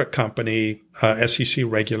 separate company, SEC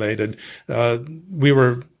regulated, we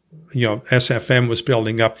were, SFM was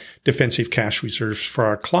building up defensive cash reserves for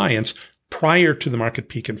our clients prior to the market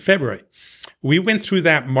peak in February. We went through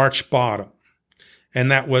that March bottom, and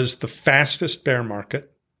that was the fastest bear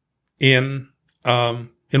market in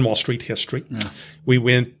Wall Street history. Yeah. We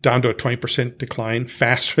went down to a 20% decline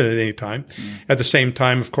faster than any time. At the same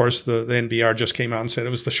time, of course, the NBR just came out and said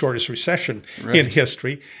it was the shortest recession in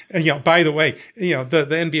history. And, by the way, the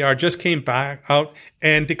NBR just came back out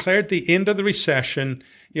and declared the end of the recession,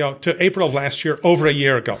 to April of last year, over a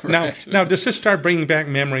year ago. Now, does this start bringing back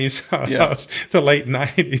memories of the late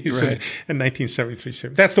 90s and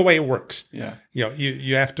 1973? That's the way it works. Yeah.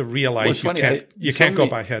 You have to realize you can't go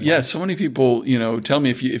by headlines. Yeah. So many people, tell me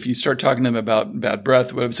if you start talking to them about bad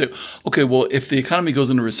breath, I would say, okay, well, if the economy goes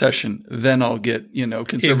into recession, then I'll get,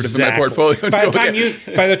 conservative in my portfolio.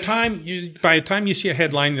 By the time you see a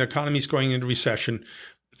headline, the economy's going into recession,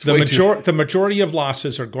 the majority of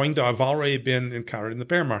losses are going to have already been encountered in the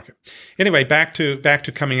bear market. Anyway, back to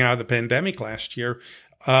coming out of the pandemic last year.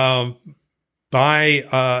 By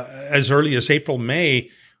as early as April, May,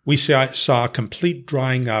 we saw a complete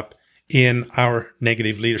drying up in our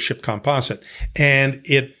negative leadership composite, and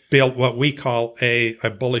it built what we call a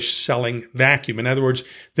bullish selling vacuum. In other words,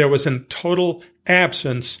 there was a total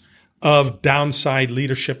absence of downside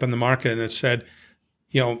leadership in the market, and it said,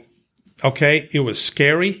 okay, it was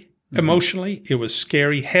scary emotionally. It was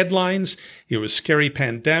scary headlines. It was scary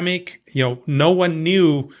pandemic. No one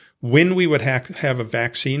knew when we would have a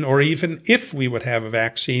vaccine or even if we would have a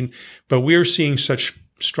vaccine. But we're seeing such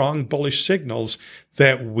strong bullish signals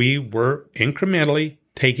that we were incrementally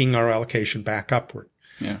taking our allocation back upward.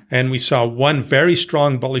 Yeah. And we saw one very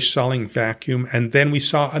strong bullish selling vacuum, and then we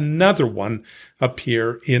saw another one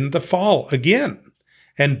appear in the fall again.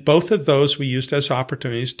 And both of those we used as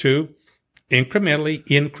opportunities to incrementally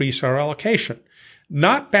increase our allocation,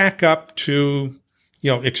 not back up to,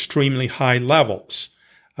 extremely high levels.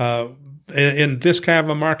 In this kind of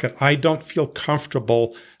a market, I don't feel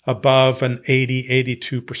comfortable above an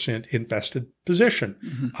 82% invested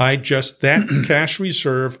position. That cash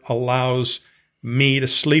reserve allows me to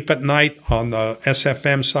sleep at night. On the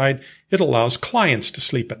SFM side, it allows clients to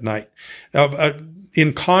sleep at night.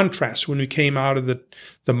 In contrast, when we came out of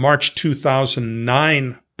the March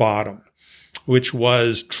 2009 bottom, which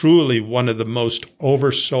was truly one of the most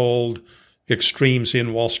oversold extremes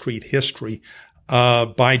in Wall Street history,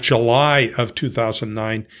 by July of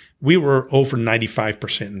 2009, we were over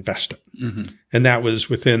 95% invested. And that was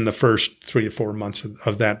within the first 3 to 4 months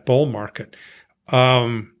of that bull market.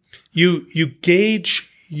 You gauge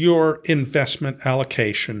your investment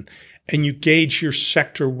allocation and you gauge your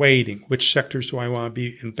sector weighting. Which sectors do I want to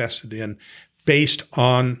be invested in based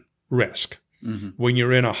on risk? When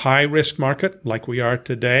you're in a high risk market like we are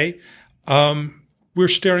today, we're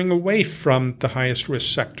steering away from the highest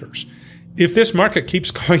risk sectors. If this market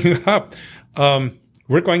keeps going up,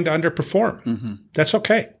 we're going to underperform. That's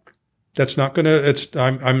okay. That's not going to,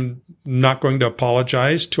 I'm not going to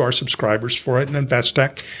apologize to our subscribers for it. And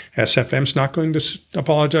Investec, SFM's not going to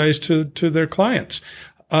apologize to their clients,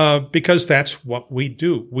 because that's what we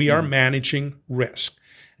do. We are managing risk.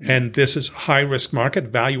 And this is a high risk market.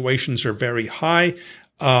 Valuations are very high.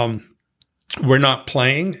 We're not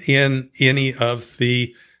playing in any of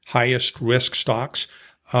the highest risk stocks.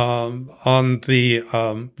 We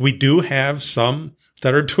do have some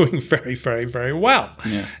that are doing very, very, very well.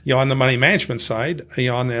 Yeah. On the money management side,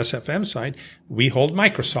 on the SFM side, we hold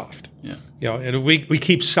Microsoft. Yeah. And we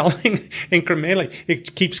keep selling incrementally.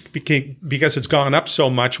 It keeps, because it's gone up so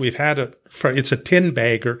much. We've had it's a 10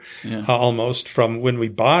 bagger, almost from when we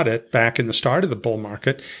bought it back in the start of the bull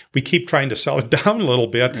market. We keep trying to sell it down a little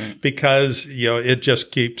bit because, it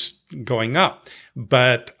just keeps going up.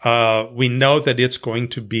 But, we know that it's going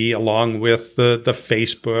to be, along with the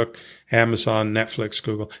Facebook, Amazon, Netflix,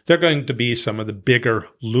 Google, they're going to be some of the bigger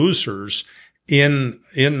losers in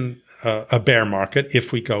a bear market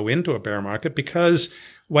if we go into a bear market, because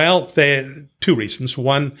Well, two reasons.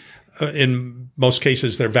 One, in most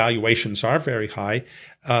cases, their valuations are very high.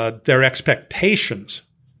 Their expectations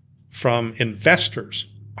from investors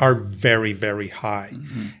are very, very high.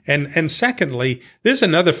 Mm-hmm. And secondly, there's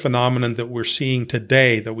another phenomenon that we're seeing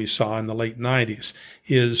today that we saw in the late 90s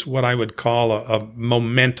is what I would call a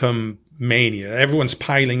momentum mania. Everyone's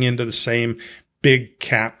piling into the same big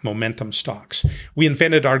cap momentum stocks. We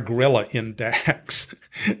invented our gorilla index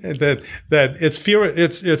that it's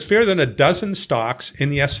fewer than a dozen stocks in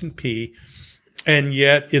the S&P, and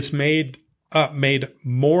yet it's made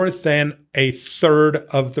more than a third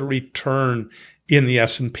of the return in the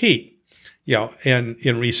S&P,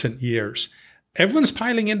 in recent years. Everyone's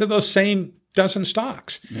piling into those same dozen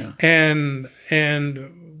stocks. Yeah. And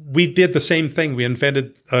we did the same thing. We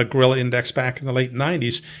invented a gorilla index back in the late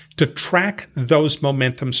 90s to track those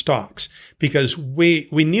momentum stocks because we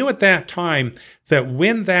knew at that time that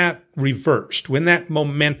when that reversed, when that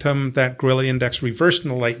momentum, that gorilla index reversed in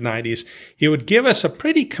the late 90s, it would give us a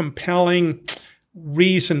pretty compelling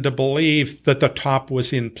reason to believe that the top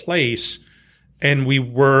was in place and we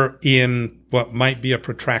were in what might be a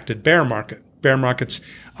protracted bear market. Bear markets,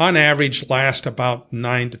 on average, last about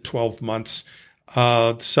 9 to 12 months.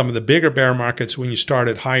 Some of the bigger bear markets, when you start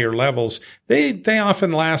at higher levels, they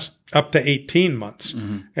often last up to 18 months.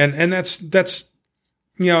 Mm-hmm. And that's,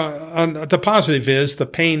 the positive is the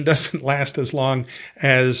pain doesn't last as long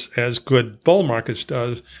as good bull markets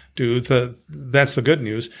do. That's the good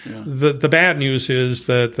news. Yeah. The bad news is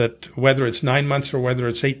that whether it's 9 months or whether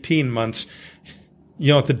it's 18 months,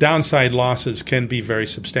 the downside losses can be very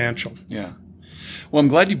substantial. Yeah. Well, I'm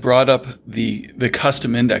glad you brought up the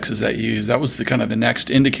custom indexes that you use. That was the kind of the next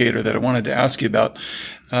indicator that I wanted to ask you about.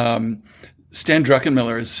 Stan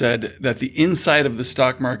Druckenmiller has said that the inside of the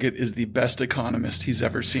stock market is the best economist he's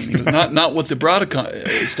ever seen. He was not what the broad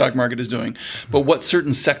stock market is doing, but what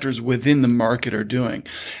certain sectors within the market are doing.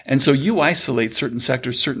 And so you isolate certain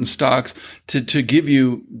sectors, certain stocks to give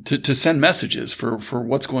you to send messages for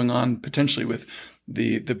what's going on potentially with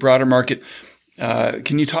the broader market.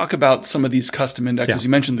 Can you talk about some of these custom indexes? Yeah. You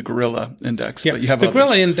mentioned the gorilla index, but you have the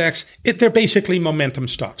gorilla index. They're basically momentum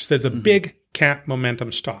stocks. They're the big cap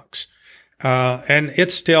momentum stocks, and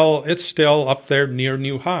it's still up there near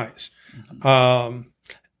new highs. Mm-hmm.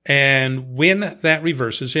 And when that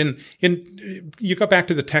reverses, you go back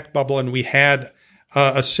to the tech bubble, and we had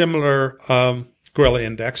a similar gorilla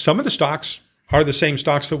index. Some of the stocks are the same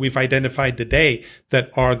stocks that we've identified today that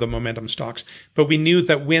are the momentum stocks. But we knew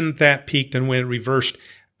that when that peaked and when it reversed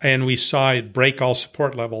and we saw it break all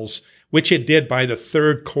support levels, which it did by the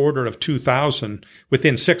third quarter of 2000,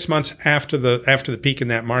 within 6 months after the peak in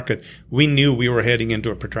that market, we knew we were heading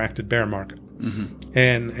into a protracted bear market. Mm-hmm.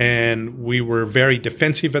 And we were very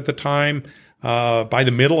defensive at the time. By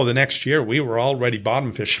the middle of the next year, we were already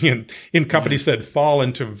bottom fishing in companies that fall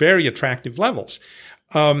into very attractive levels.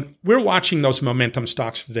 We're watching those momentum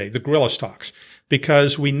stocks today, the gorilla stocks,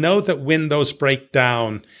 because we know that when those break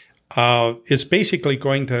down, it's basically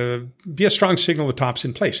going to be a strong signal the top's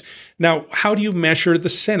in place. Now, how do you measure the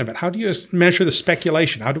sentiment? How do you measure the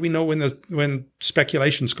speculation? How do we know when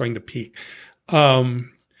speculation is going to peak?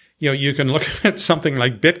 You can look at something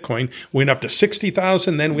like Bitcoin went up to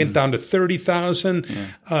 60,000, then went down to 30,000,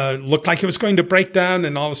 looked like it was going to break down,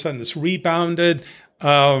 and all of a sudden it's rebounded.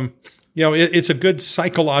 It's a good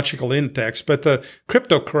psychological index, but the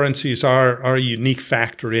cryptocurrencies are a unique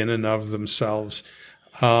factor in and of themselves.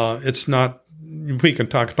 It's not, we can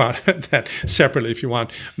talk about that separately if you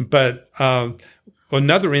want, but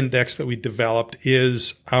another index that we developed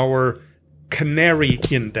is our Canary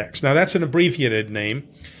Index. Now that's an abbreviated name.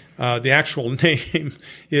 The actual name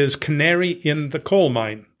is Canary in the Coal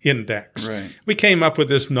Mine Index. Right. We came up with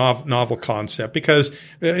this novel concept because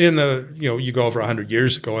you go over 100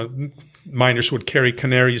 years ago, miners would carry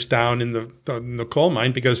canaries down in the coal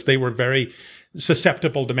mine because they were very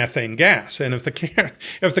susceptible to methane gas. And if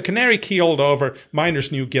the canary keeled over,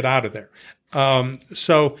 miners knew get out of there.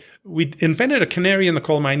 So we invented a Canary in the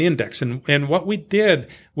Coal Mine Index. And what we did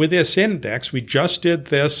with this index, we just did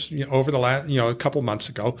this over the last, a couple months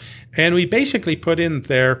ago. And we basically put in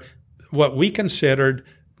there what we considered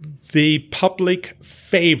the public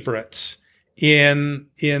favorites in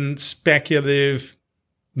speculative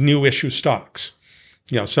new issue stocks.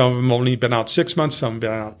 Some of them only been out 6 months, some have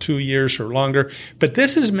been out 2 years or longer. But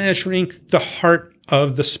this is measuring the heart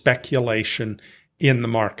of the speculation in the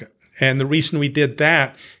market. And the reason we did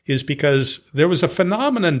that is because there was a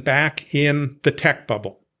phenomenon back in the tech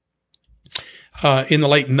bubble in the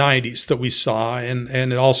late 90s that we saw, and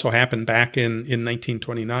it also happened back in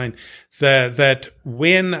 1929, that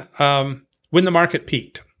when the market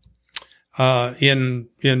peaked,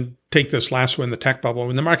 in take this last one, the tech bubble,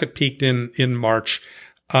 when the market peaked in March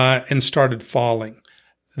and started falling.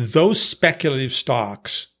 Those speculative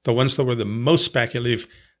stocks, the ones that were the most speculative,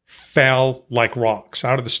 fell like rocks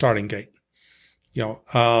out of the starting gate.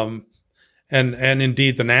 And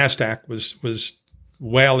indeed the NASDAQ was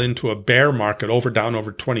well into a bear market, down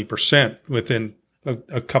over 20% within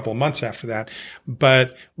a couple of months after that.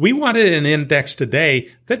 But we wanted an index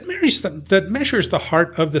today that measures the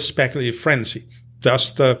heart of the speculative frenzy.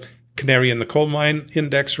 Thus the Canary in the Coal Mine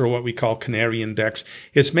Index, or what we call Canary Index,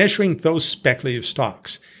 is measuring those speculative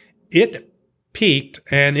stocks. It peaked,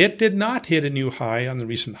 and it did not hit a new high on the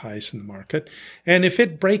recent highs in the market. And if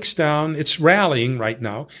it breaks down, it's rallying right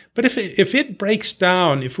now. But if it breaks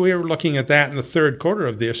down, if we were looking at that in the third quarter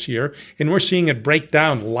of this year, and we're seeing it break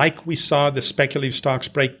down like we saw the speculative stocks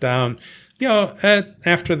break down,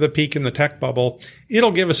 after the peak in the tech bubble,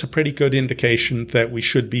 it'll give us a pretty good indication that we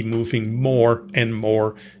should be moving more and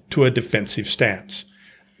more to a defensive stance.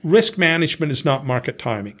 Risk management is not market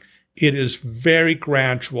timing. It is very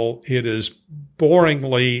gradual. It is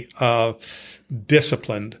boringly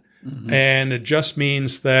disciplined. Mm-hmm. And it just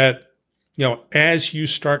means that, as you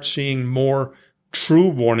start seeing more true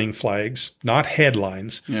warning flags, not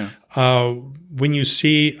headlines, when you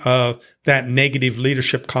see that negative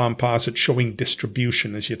leadership composite showing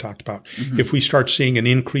distribution, as you talked about, mm-hmm. if we start seeing an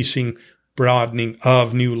increasing broadening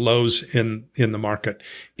of new lows in the market,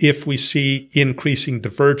 if we see increasing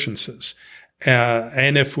divergences,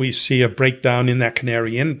 and if we see a breakdown in that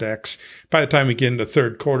Canary Index, by the time we get into the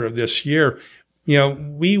third quarter of this year,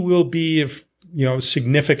 we will be,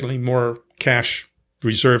 significantly more cash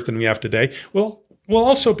reserve than we have today. We'll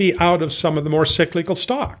also be out of some of the more cyclical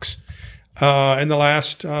stocks. Over the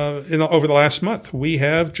last month, we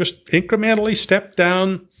have just incrementally stepped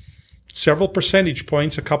down several percentage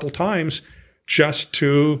points a couple times just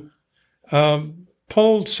to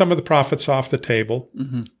pull some of the profits off the table.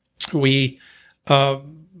 Mm-hmm.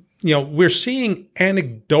 We're seeing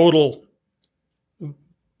anecdotal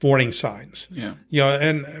warning signs. Yeah.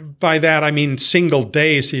 And by that I mean single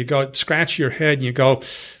days. So you go scratch your head and you go,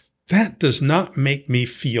 that does not make me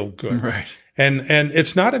feel good. Right. And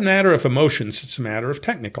it's not a matter of emotions. It's a matter of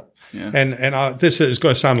technical. Yeah. And this is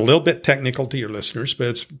going to sound a little bit technical to your listeners, but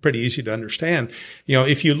it's pretty easy to understand.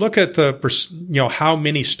 If you look at how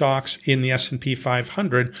many stocks in the S&P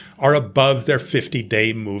 500 are above their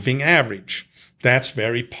 50-day moving average, that's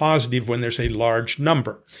very positive when there's a large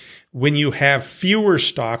number. When you have fewer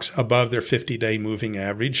stocks above their 50-day moving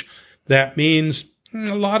average, that means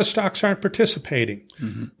a lot of stocks aren't participating.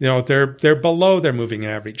 Mm-hmm. They're below their moving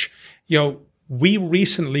average. We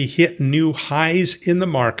recently hit new highs in the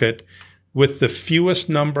market with the fewest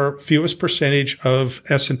percentage of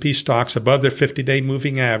S&P stocks above their 50-day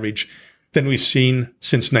moving average than we've seen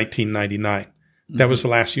since 1999. Mm-hmm. That was the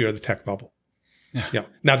last year of the tech bubble. Yeah.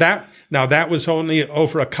 Now that was only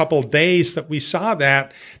over a couple days that we saw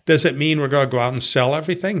that. Does it mean we're going to go out and sell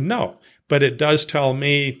everything? No, but it does tell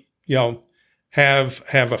me, have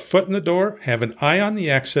a foot in the door, have an eye on the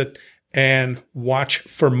exit, and watch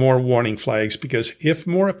for more warning flags, because if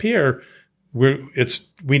more appear, we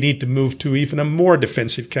need to move to even a more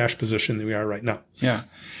defensive cash position than we are right now. Yeah.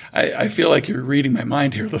 I feel like you're reading my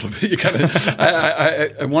mind here a little bit. You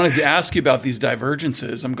I wanted to ask you about these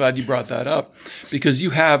divergences. I'm glad you brought that up, because you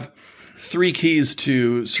have 3 keys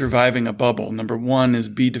to surviving a bubble. Number 1 is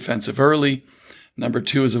be defensive early. Number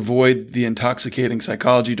 2 is avoid the intoxicating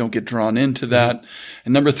psychology. Don't get drawn into that. Mm-hmm.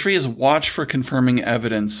 And number 3 is watch for confirming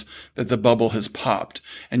evidence that the bubble has popped.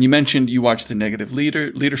 And you mentioned you watched the negative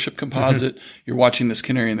leadership composite. Mm-hmm. You're watching this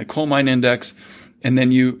Canary in the Coal Mine Index. And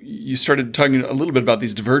then you started talking a little bit about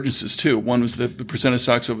these divergences too. One was the percent of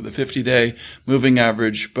stocks over the 50-day moving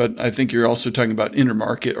average, but I think you're also talking about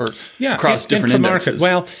intermarket or across different indexes.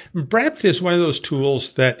 Well, breadth is one of those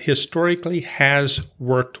tools that historically has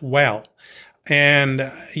worked well.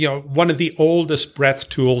 And, one of the oldest breadth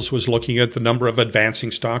tools was looking at the number of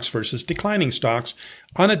advancing stocks versus declining stocks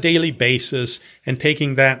on a daily basis and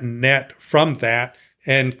taking that net from that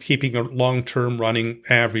and keeping a long-term running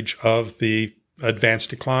average of the advanced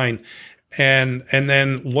decline, and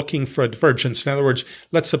then looking for a divergence. In other words,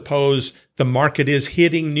 let's suppose the market is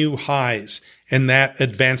hitting new highs and that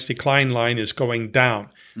advanced decline line is going down.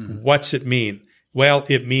 Mm-hmm. What's it mean? Well,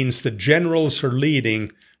 it means the generals are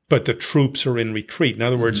leading, but the troops are in retreat. In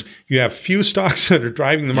other words, you have few stocks that are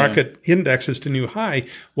driving the market indexes to new high,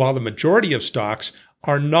 while the majority of stocks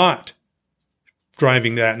are not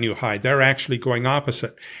driving that new high. They're actually going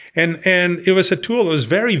opposite. And it was a tool that was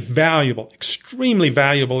very valuable, extremely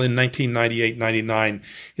valuable in 1998, 99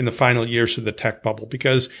 in the final years of the tech bubble,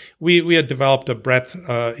 because we had developed a breadth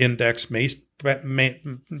index measuring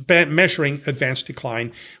advanced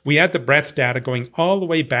decline. We had the breadth data going all the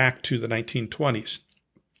way back to the 1920s.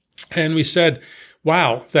 And we said,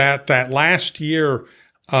 wow, that last year,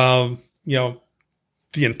 the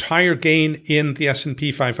entire gain in the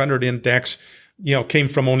S&P 500 index, came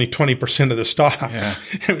from only 20% of the stocks. Yeah.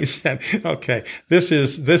 And we said, okay, this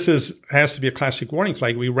has to be a classic warning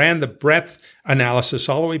flag. We ran the breadth analysis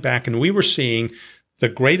all the way back, and we were seeing the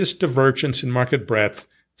greatest divergence in market breadth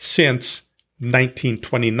since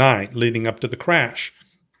 1929, leading up to the crash.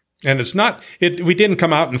 And we didn't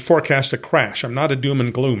come out and forecast a crash. I'm not a doom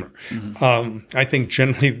and gloomer. Mm-hmm. I think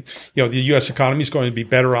generally, the U.S. economy is going to be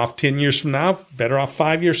better off 10 years from now, better off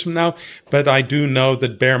 5 years from now. But I do know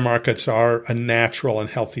that bear markets are a natural and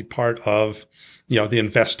healthy part of, the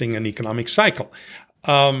investing and economic cycle.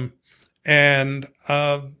 When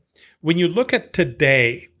you look at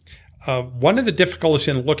today, one of the difficulties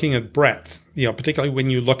in looking at breadth, particularly when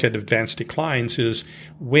you look at advanced declines, is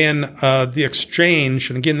when the exchange,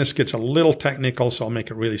 and again, this gets a little technical, so I'll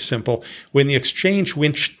make it really simple. When the exchange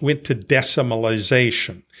went to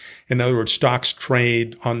decimalization, in other words, stocks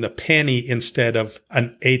trade on the penny instead of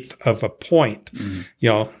an eighth of a point,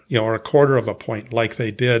 or a quarter of a point, like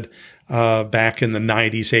they did back in the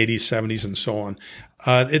 90s, 80s, 70s, and so on.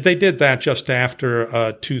 They did that just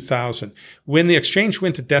after 2000. When the exchange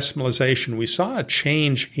went to decimalization, we saw a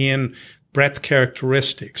change in breadth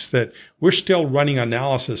characteristics that we're still running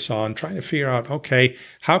analysis on, trying to figure out, okay,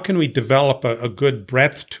 how can we develop a good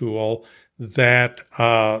breadth tool that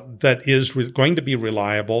is going to be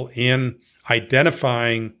reliable in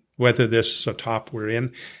identifying whether this is a top we're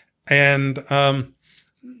in. And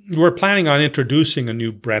we're planning on introducing a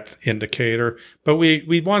new breadth indicator, but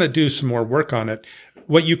we want to do some more work on it.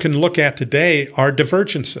 What you can look at today are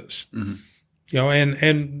divergences,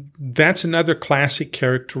 and that's another classic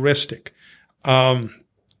characteristic. Dow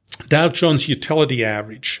Jones Utility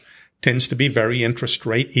Average tends to be very interest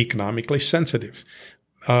rate economically sensitive.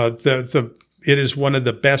 It is one of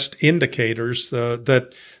the best indicators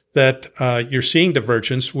that you're seeing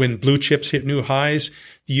divergence when blue chips hit new highs,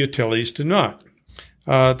 the utilities do not.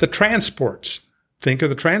 The transports, think of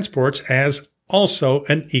the transports as also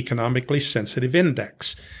an economically sensitive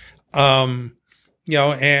index. And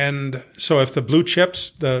so if the blue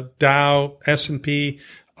chips, the Dow, S&P,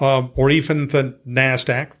 or even the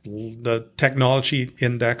NASDAQ, the technology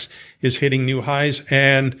index, is hitting new highs,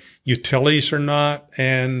 and utilities are not,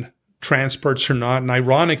 and transports are not. And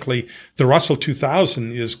ironically, the Russell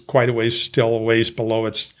 2000 is still a ways below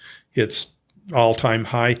its all-time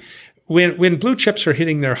high. When blue chips are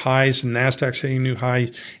hitting their highs and NASDAQ's hitting new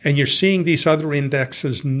highs, and you're seeing these other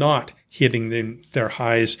indexes not hitting their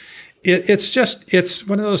highs, it's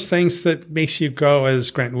one of those things that makes you go, as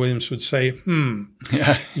Grant Williams would say,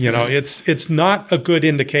 Yeah. It's not a good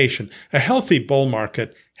indication. A healthy bull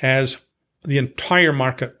market has the entire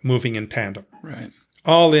market moving in tandem. Right.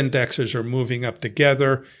 All indexes are moving up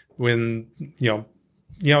together when,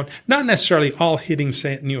 not necessarily all hitting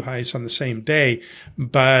new highs on the same day,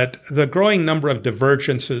 but the growing number of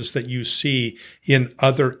divergences that you see in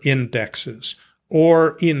other indexes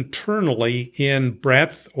or internally in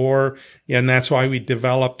breadth, and that's why we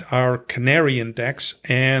developed our Canary Index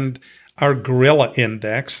and our Gorilla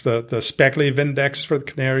Index, the speculative index for the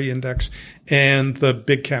Canary Index, and the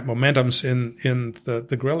big cap momentums in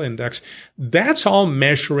the Gorilla Index. That's all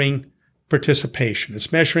measuring participation.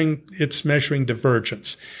 It's measuring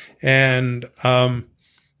divergence. And,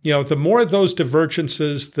 the more of those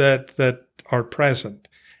divergences that are present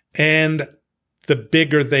and the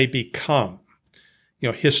bigger they become,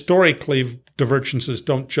 historically divergences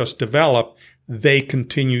don't just develop, they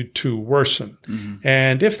continue to worsen. Mm-hmm.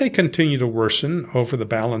 And if they continue to worsen over the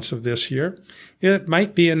balance of this year, it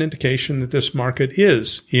might be an indication that this market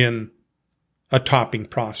is in a topping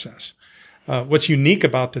process. What's unique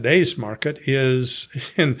about today's market is,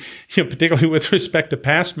 and particularly with respect to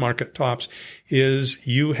past market tops, is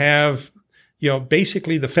you have,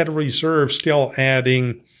 basically the Federal Reserve still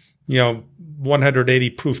adding, 180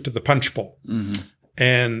 proof to the punch bowl. Mm-hmm.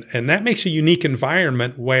 And that makes a unique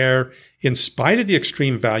environment where, in spite of the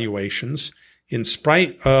extreme valuations, in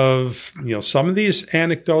spite of, some of these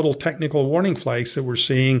anecdotal technical warning flags that we're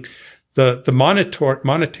seeing, the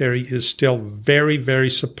monetary is still very, very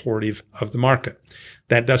supportive of the market.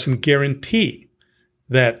 That doesn't guarantee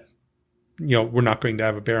that, we're not going to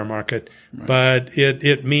have a bear market, right. But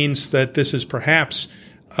it means that this is perhaps,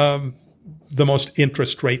 the most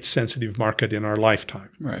interest rate sensitive market in our lifetime.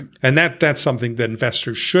 Right. And that's something that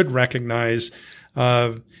investors should recognize.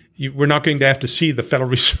 We're not going to have to see the Federal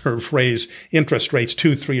Reserve raise interest rates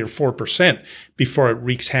 2, 3, or 4% before it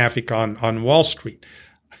wreaks havoc on Wall Street.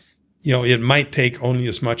 It might take only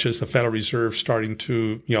as much as the Federal Reserve starting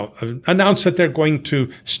to, announce that they're going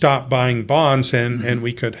to stop buying bonds, and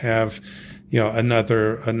we could have,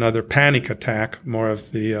 another panic attack, more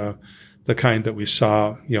of the kind that we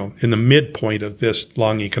saw, in the midpoint of this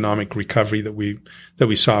long economic recovery that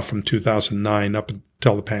we saw from 2009 up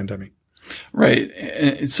until the pandemic. Right.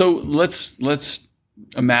 And so let's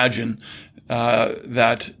imagine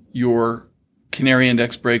that your Canary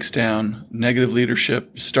Index breaks down, negative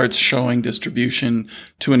leadership starts showing distribution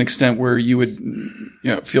to an extent where you would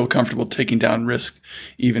feel comfortable taking down risk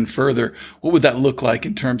even further. What would that look like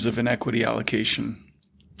in terms of an equity allocation?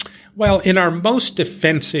 Well, in our most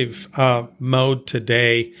defensive mode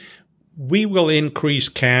today, we will increase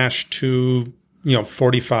cash to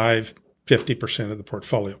 45, 50% of the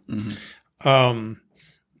portfolio. Mm-hmm.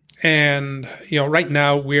 And right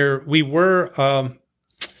now we were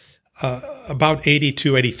about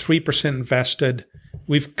 82, 83% invested.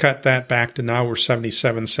 We've cut that back to now we're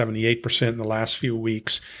 77, 78% in the last few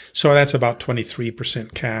weeks. So that's about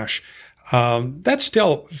 23% cash. That's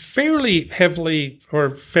still fairly heavily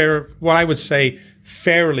what I would say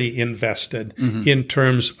fairly invested in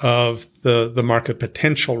terms of the market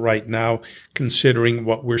potential right now, considering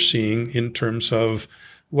what we're seeing in terms of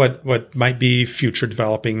what might be future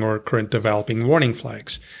developing or current developing warning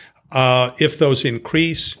flags. If those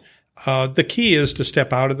increase, the key is to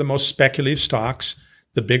step out of the most speculative stocks,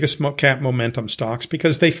 the biggest cap momentum stocks,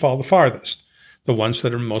 because they fall the farthest. The ones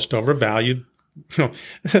that are most overvalued,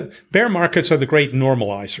 bear markets are the great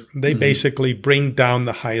normalizer. They basically bring down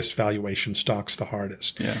the highest valuation stocks the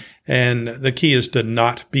hardest. Yeah. And the key is to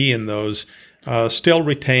not be in those. Still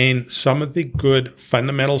retain some of the good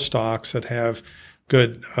fundamental stocks that have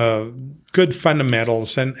good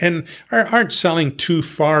fundamentals and aren't selling too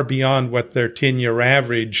far beyond what their 10-year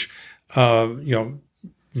average,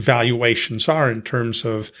 valuations are in terms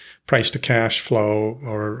of price to cash flow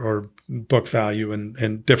or book value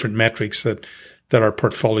and different metrics that our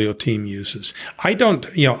portfolio team uses.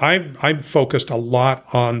 I'm focused a lot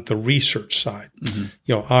on the research side,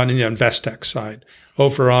 on the Investec side.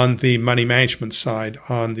 Over on the money management side,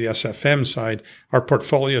 on the SFM side, our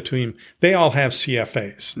portfolio team, they all have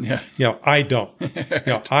CFAs. Yeah. I don't.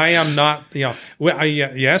 I am not,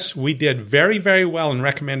 yes, we did very, very well in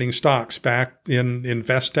recommending stocks back in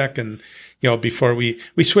Investec and, before we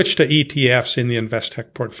switched to ETFs in the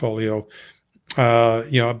Investec portfolio,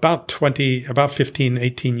 about 15,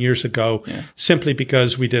 18 years ago, simply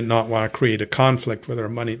because we did not want to create a conflict with our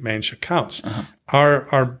money managed accounts.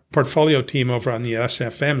 Our portfolio team over on the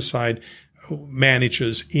SFM side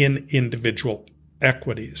manages in individual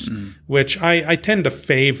equities, which I tend to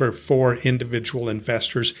favor for individual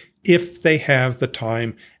investors if they have the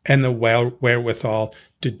time and the wherewithal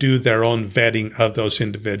to do their own vetting of those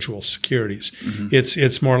individual securities.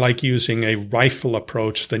 It's more like using a rifle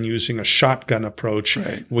approach than using a shotgun approach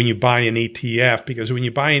when you buy an ETF, because when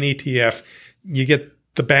you buy an ETF, you get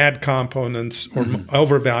the bad components or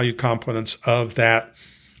overvalued components of that,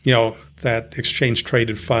 that exchange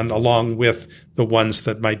traded fund along with the ones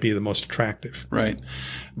that might be the most attractive. Right.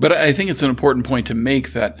 But I think it's an important point to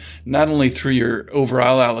make that not only through your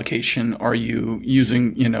overall allocation are you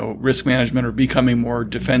using, risk management or becoming more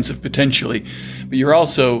defensive potentially, but you're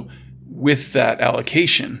also, with that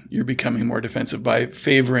allocation, you're becoming more defensive by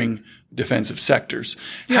favoring defensive sectors.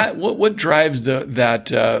 Yeah. What drives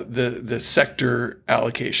the sector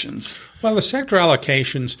allocations? Well, the sector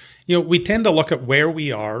allocations, we tend to look at where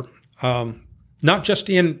we are, not just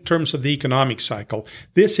in terms of the economic cycle.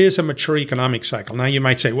 This is a mature economic cycle. Now you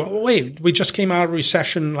might say, well, wait, we just came out of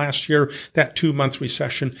recession last year, that 2-month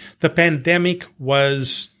recession. The pandemic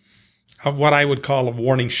was what I would call a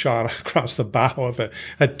warning shot across the bow of a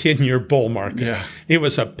 10-year bull market. Yeah. It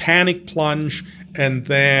was a panic plunge, and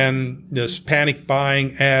then this panic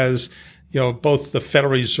buying as, both the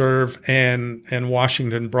Federal Reserve and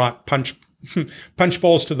Washington brought punch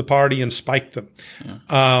bowls to the party and spiked them.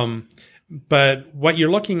 Yeah. But what you're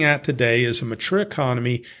looking at today is a mature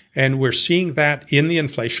economy, and we're seeing that in the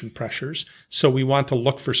inflation pressures. So we want to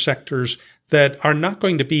look for sectors that are not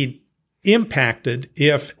going to be impacted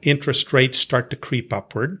if interest rates start to creep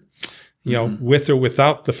upward, with or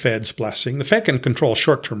without the Fed's blessing. The Fed can control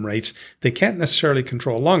short-term rates. They can't necessarily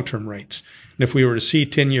control long-term rates. And if we were to see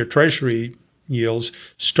 10-year Treasury, yields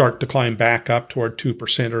start to climb back up toward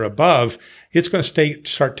 2% or above, it's going to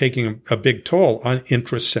start taking a big toll on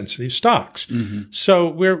interest-sensitive stocks. So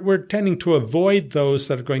we're tending to avoid those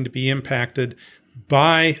that are going to be impacted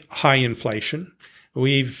by high inflation.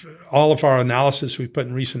 All of our analysis we put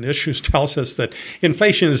in recent issues tells us that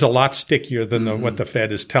inflation is a lot stickier than what the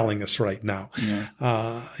Fed is telling us right now.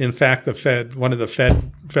 Yeah. In fact, one of the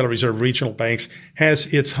Federal Reserve regional banks has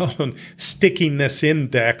its own stickiness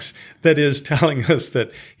index that is telling us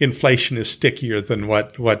that inflation is stickier than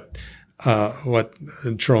what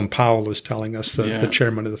Jerome Powell is telling us, the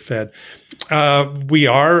chairman of the Fed. We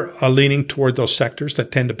are leaning toward those sectors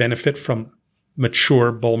that tend to benefit from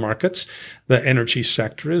mature bull markets. The energy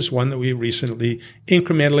sector is one that we recently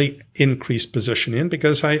incrementally increased position in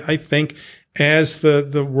because I think as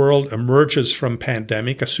the world emerges from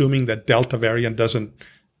pandemic, assuming that Delta variant doesn't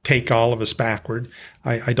take all of us backward,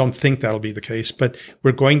 I don't think that'll be the case, but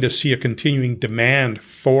we're going to see a continuing demand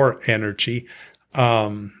for energy.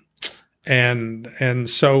 And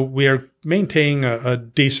so we are maintaining a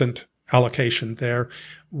decent allocation there.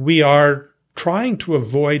 We are trying to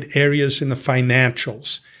avoid areas in the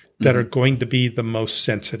financials that are going to be the most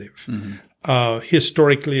sensitive.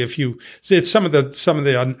 Historically, it's some of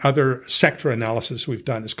the other sector analysis we've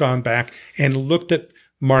done has gone back and looked at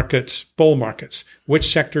markets, bull markets,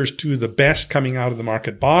 which sectors do the best coming out of the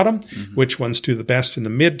market bottom, which ones do the best in the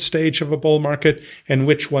mid stage of a bull market, and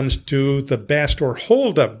which ones do the best or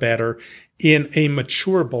hold up better in a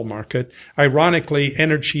mature bull market. Ironically,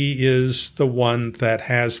 energy is the one that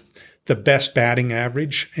has the best batting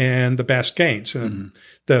average and the best gains, and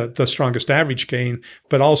the strongest average gain,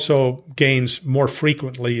 but also gains more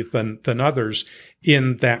frequently than others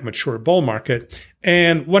in that mature bull market.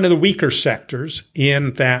 And one of the weaker sectors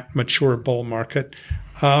in that mature bull market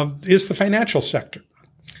is the financial sector.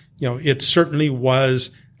 It certainly was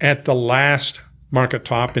at the last market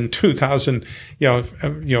top in 2000.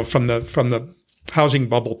 From the housing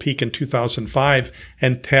bubble peak in 2005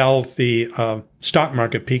 until the stock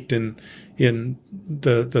market peaked in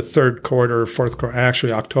the third quarter, fourth quarter,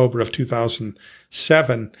 actually October of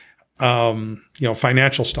 2007.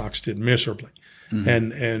 Financial stocks did miserably,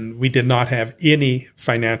 and we did not have any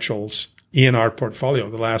financials in our portfolio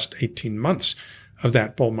the last 18 months of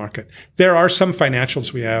that bull market. There are some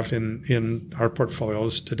financials we have in our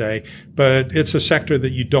portfolios today, but it's a sector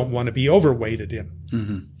that you don't want to be overweighted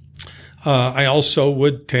in. I also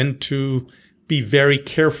would tend to be very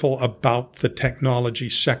careful about the technology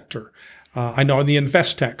sector. I know on the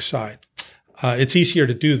InvestTech side, it's easier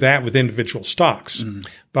to do that with individual stocks.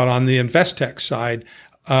 But on the InvestTech side,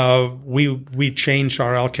 we changed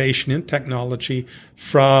our allocation in technology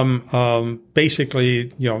from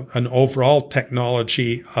basically an overall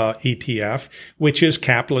technology ETF, which is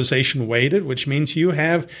capitalization weighted, which means you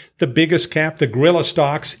have the biggest cap, the gorilla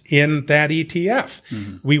stocks in that ETF.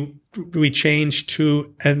 We changed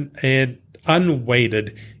to an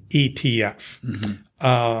unweighted ETF.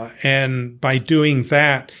 And by doing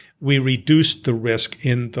that, we reduced the risk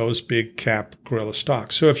in those big cap gorilla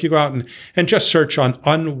stocks. So if you go out and just search on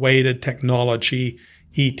unweighted technology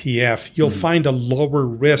ETF, you'll find a lower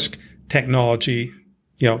risk technology,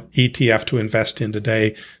 ETF to invest in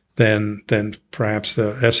today than perhaps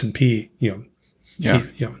the S&P,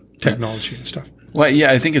 technology and stuff. Well,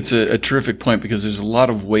 yeah, I think it's a terrific point because there's a lot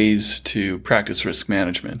of ways to practice risk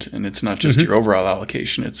management, and it's not just your overall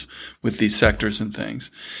allocation. It's with these sectors and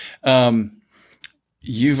things.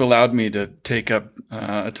 You've allowed me to take up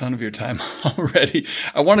a ton of your time already.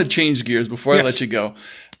 I want to change gears before I let you go.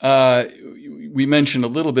 We mentioned a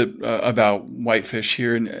little bit about Whitefish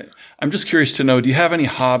here, and I'm just curious to know, do you have any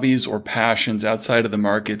hobbies or passions outside of the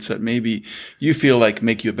markets that maybe you feel like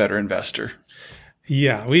make you a better investor?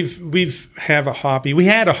 Yeah, we've have a hobby. We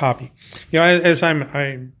had a hobby. As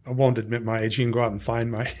I won't admit my age. You can go out and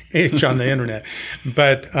find my age on the internet.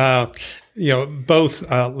 But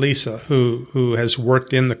both Lisa, who has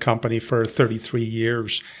worked in the company for 33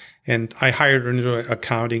 years, and I hired her into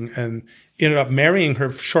accounting and ended up marrying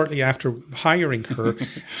her shortly after hiring her,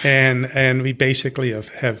 and we basically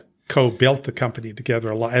have co-built the company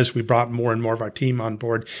together as we brought more and more of our team on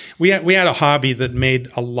board. We had a hobby that made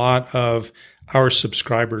a lot of our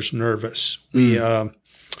subscribers nervous. We,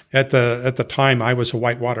 at the time, I was a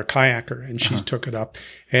whitewater kayaker and she took it up,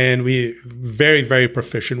 and we very, very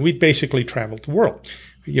proficient. We basically traveled the world.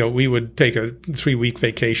 We would take a 3-week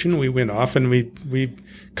vacation. We went off and we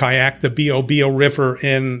kayaked the Biobío River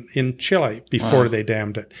in Chile before they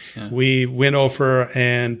dammed it. Yeah. We went over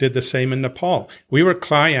and did the same in Nepal. We were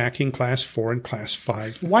kayaking class 4 and class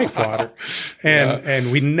 5 whitewater. And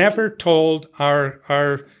we never told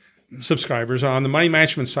our subscribers. On the money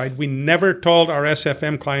management side, we never told our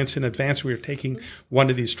SFM clients in advance we were taking one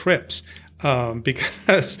of these trips.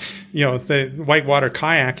 Because, the whitewater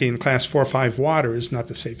kayaking, class 4 or 5 water is not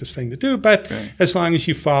the safest thing to do. But as long as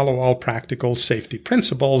you follow all practical safety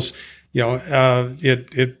principles,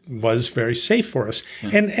 it was very safe for us. Yeah.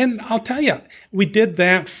 And I'll tell you, we did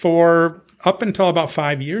that for up until about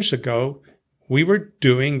 5 years ago. We were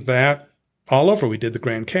doing that all over. We did the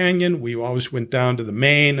Grand Canyon. We always went down to the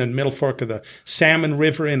Main and Middle Fork of the Salmon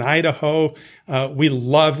River in Idaho.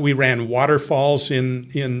 We ran waterfalls in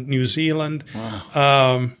New Zealand.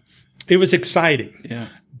 Wow. It was exciting. Yeah.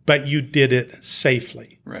 But you did it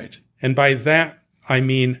safely. Right. And by that, I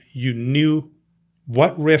mean you knew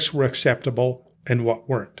what risks were acceptable and what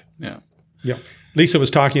weren't. Yeah. Yeah. Lisa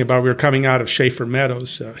was talking about we were coming out of Schaefer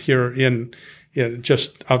Meadows here in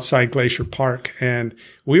just outside Glacier Park, and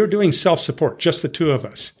we were doing self-support, just the two of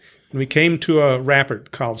us. And we came to a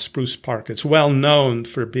rapid called Spruce Park. It's well known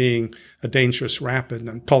for being a dangerous rapid, and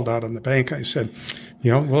I pulled out on the bank. I said,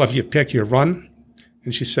 we'll have you pick your run.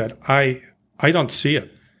 And she said, I don't see it.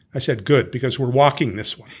 I said, good, because we're walking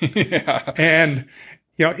this one. Yeah. And,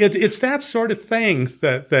 it's that sort of thing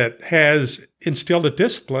that has instilled a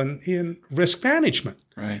discipline in risk management.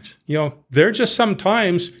 Right. There are just some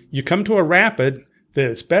times you come to a rapid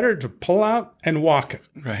that it's better to pull out and walk it.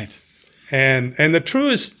 Right. And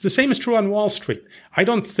the same is true on Wall Street. I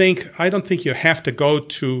don't think you have to go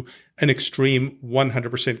to an extreme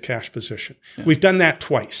 100% cash position. Yeah. We've done that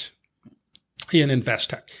twice in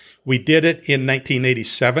Investec. We did it in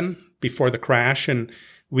 1987 before the crash, and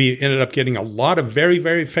we ended up getting a lot of very,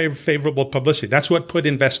 very favorable publicity. That's what put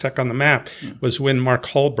Investec on the map, was when Mark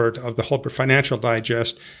Hulbert of the Hulbert Financial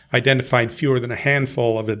Digest identified fewer than a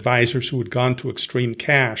handful of advisors who had gone to extreme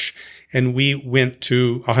cash. And we went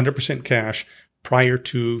to 100% cash prior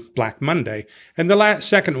to Black Monday. And the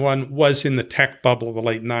second one was in the tech bubble of the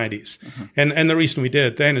late 90s. Mm-hmm. And the reason we did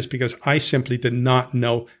it then is because I simply did not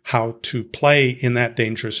know how to play in that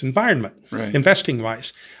dangerous environment,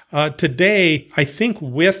 investing-wise. Today, I think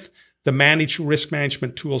with the managed risk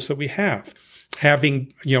management tools that we have,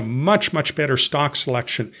 having much, much better stock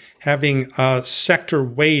selection, having sector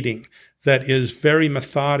weighting that is very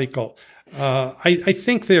methodical, I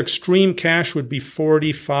think the extreme cash would be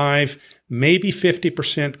 45, maybe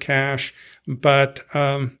 50% cash. But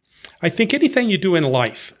I think anything you do in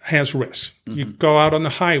life has risk. Mm-hmm. You go out on the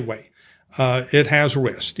highway, it has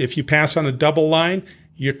risk. If you pass on a double line,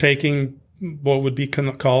 you're taking what would be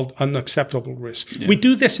called unacceptable risk. Yeah. We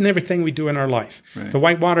do this in everything we do in our life. Right. The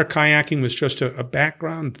whitewater kayaking was just a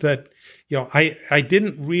background that, I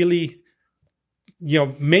didn't really,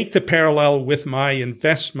 make the parallel with my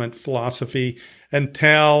investment philosophy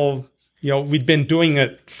until, we'd been doing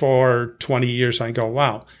it for 20 years. I go,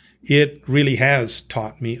 wow, it really has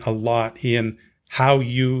taught me a lot in how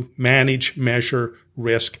you manage, measure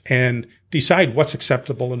risk, and decide what's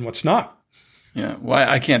acceptable and what's not. Yeah, well,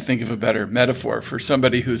 I can't think of a better metaphor for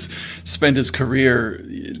somebody who's spent his career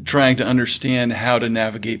trying to understand how to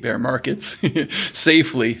navigate bear markets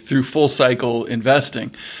safely through full cycle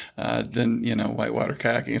investing than, whitewater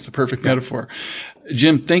kayaking. It's a perfect metaphor.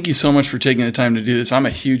 Jim, thank you so much for taking the time to do this. I'm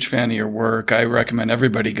a huge fan of your work. I recommend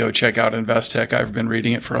everybody go check out Investec. I've been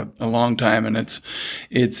reading it for a long time, and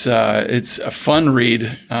it's a fun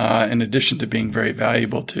read in addition to being very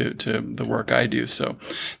valuable to the work I do. So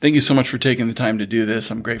thank you so much for taking the time to do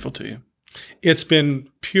this. I'm grateful to you. It's been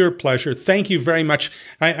pure pleasure. Thank you very much.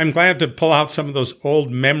 I'm glad to pull out some of those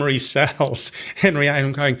old memory cells, Henry.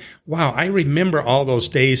 I'm going, wow, I remember all those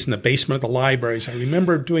days in the basement of the libraries. I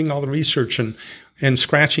remember doing all the research and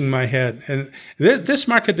scratching my head. And this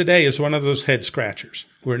market today is one of those head scratchers.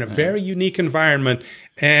 We're in a very unique environment,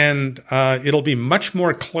 and it'll be much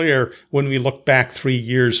more clear when we look back 3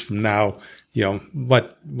 years from now,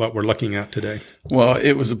 what we're looking at today. Well,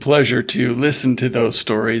 it was a pleasure to listen to those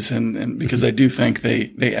stories, and because I do think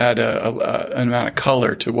they add an amount of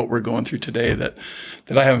color to what we're going through today that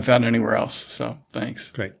I haven't found anywhere else. So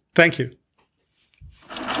thanks. Great. Thank you.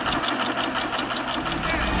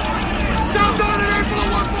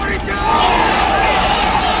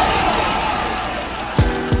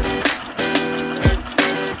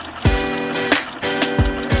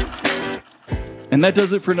 And that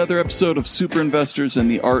does it for another episode of Super Investors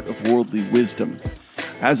and the Art of Worldly Wisdom.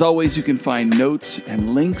 As always, you can find notes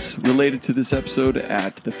and links related to this episode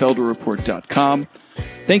at thefelderreport.com.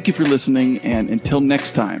 Thank you for listening, and until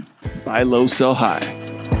next time, buy low, sell high.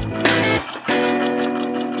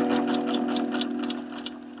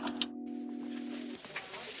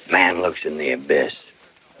 Man looks in the abyss.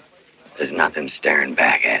 There's nothing staring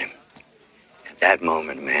back at him. At that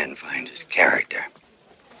moment, man finds his character.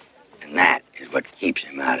 And that is what keeps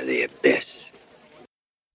him out of the abyss.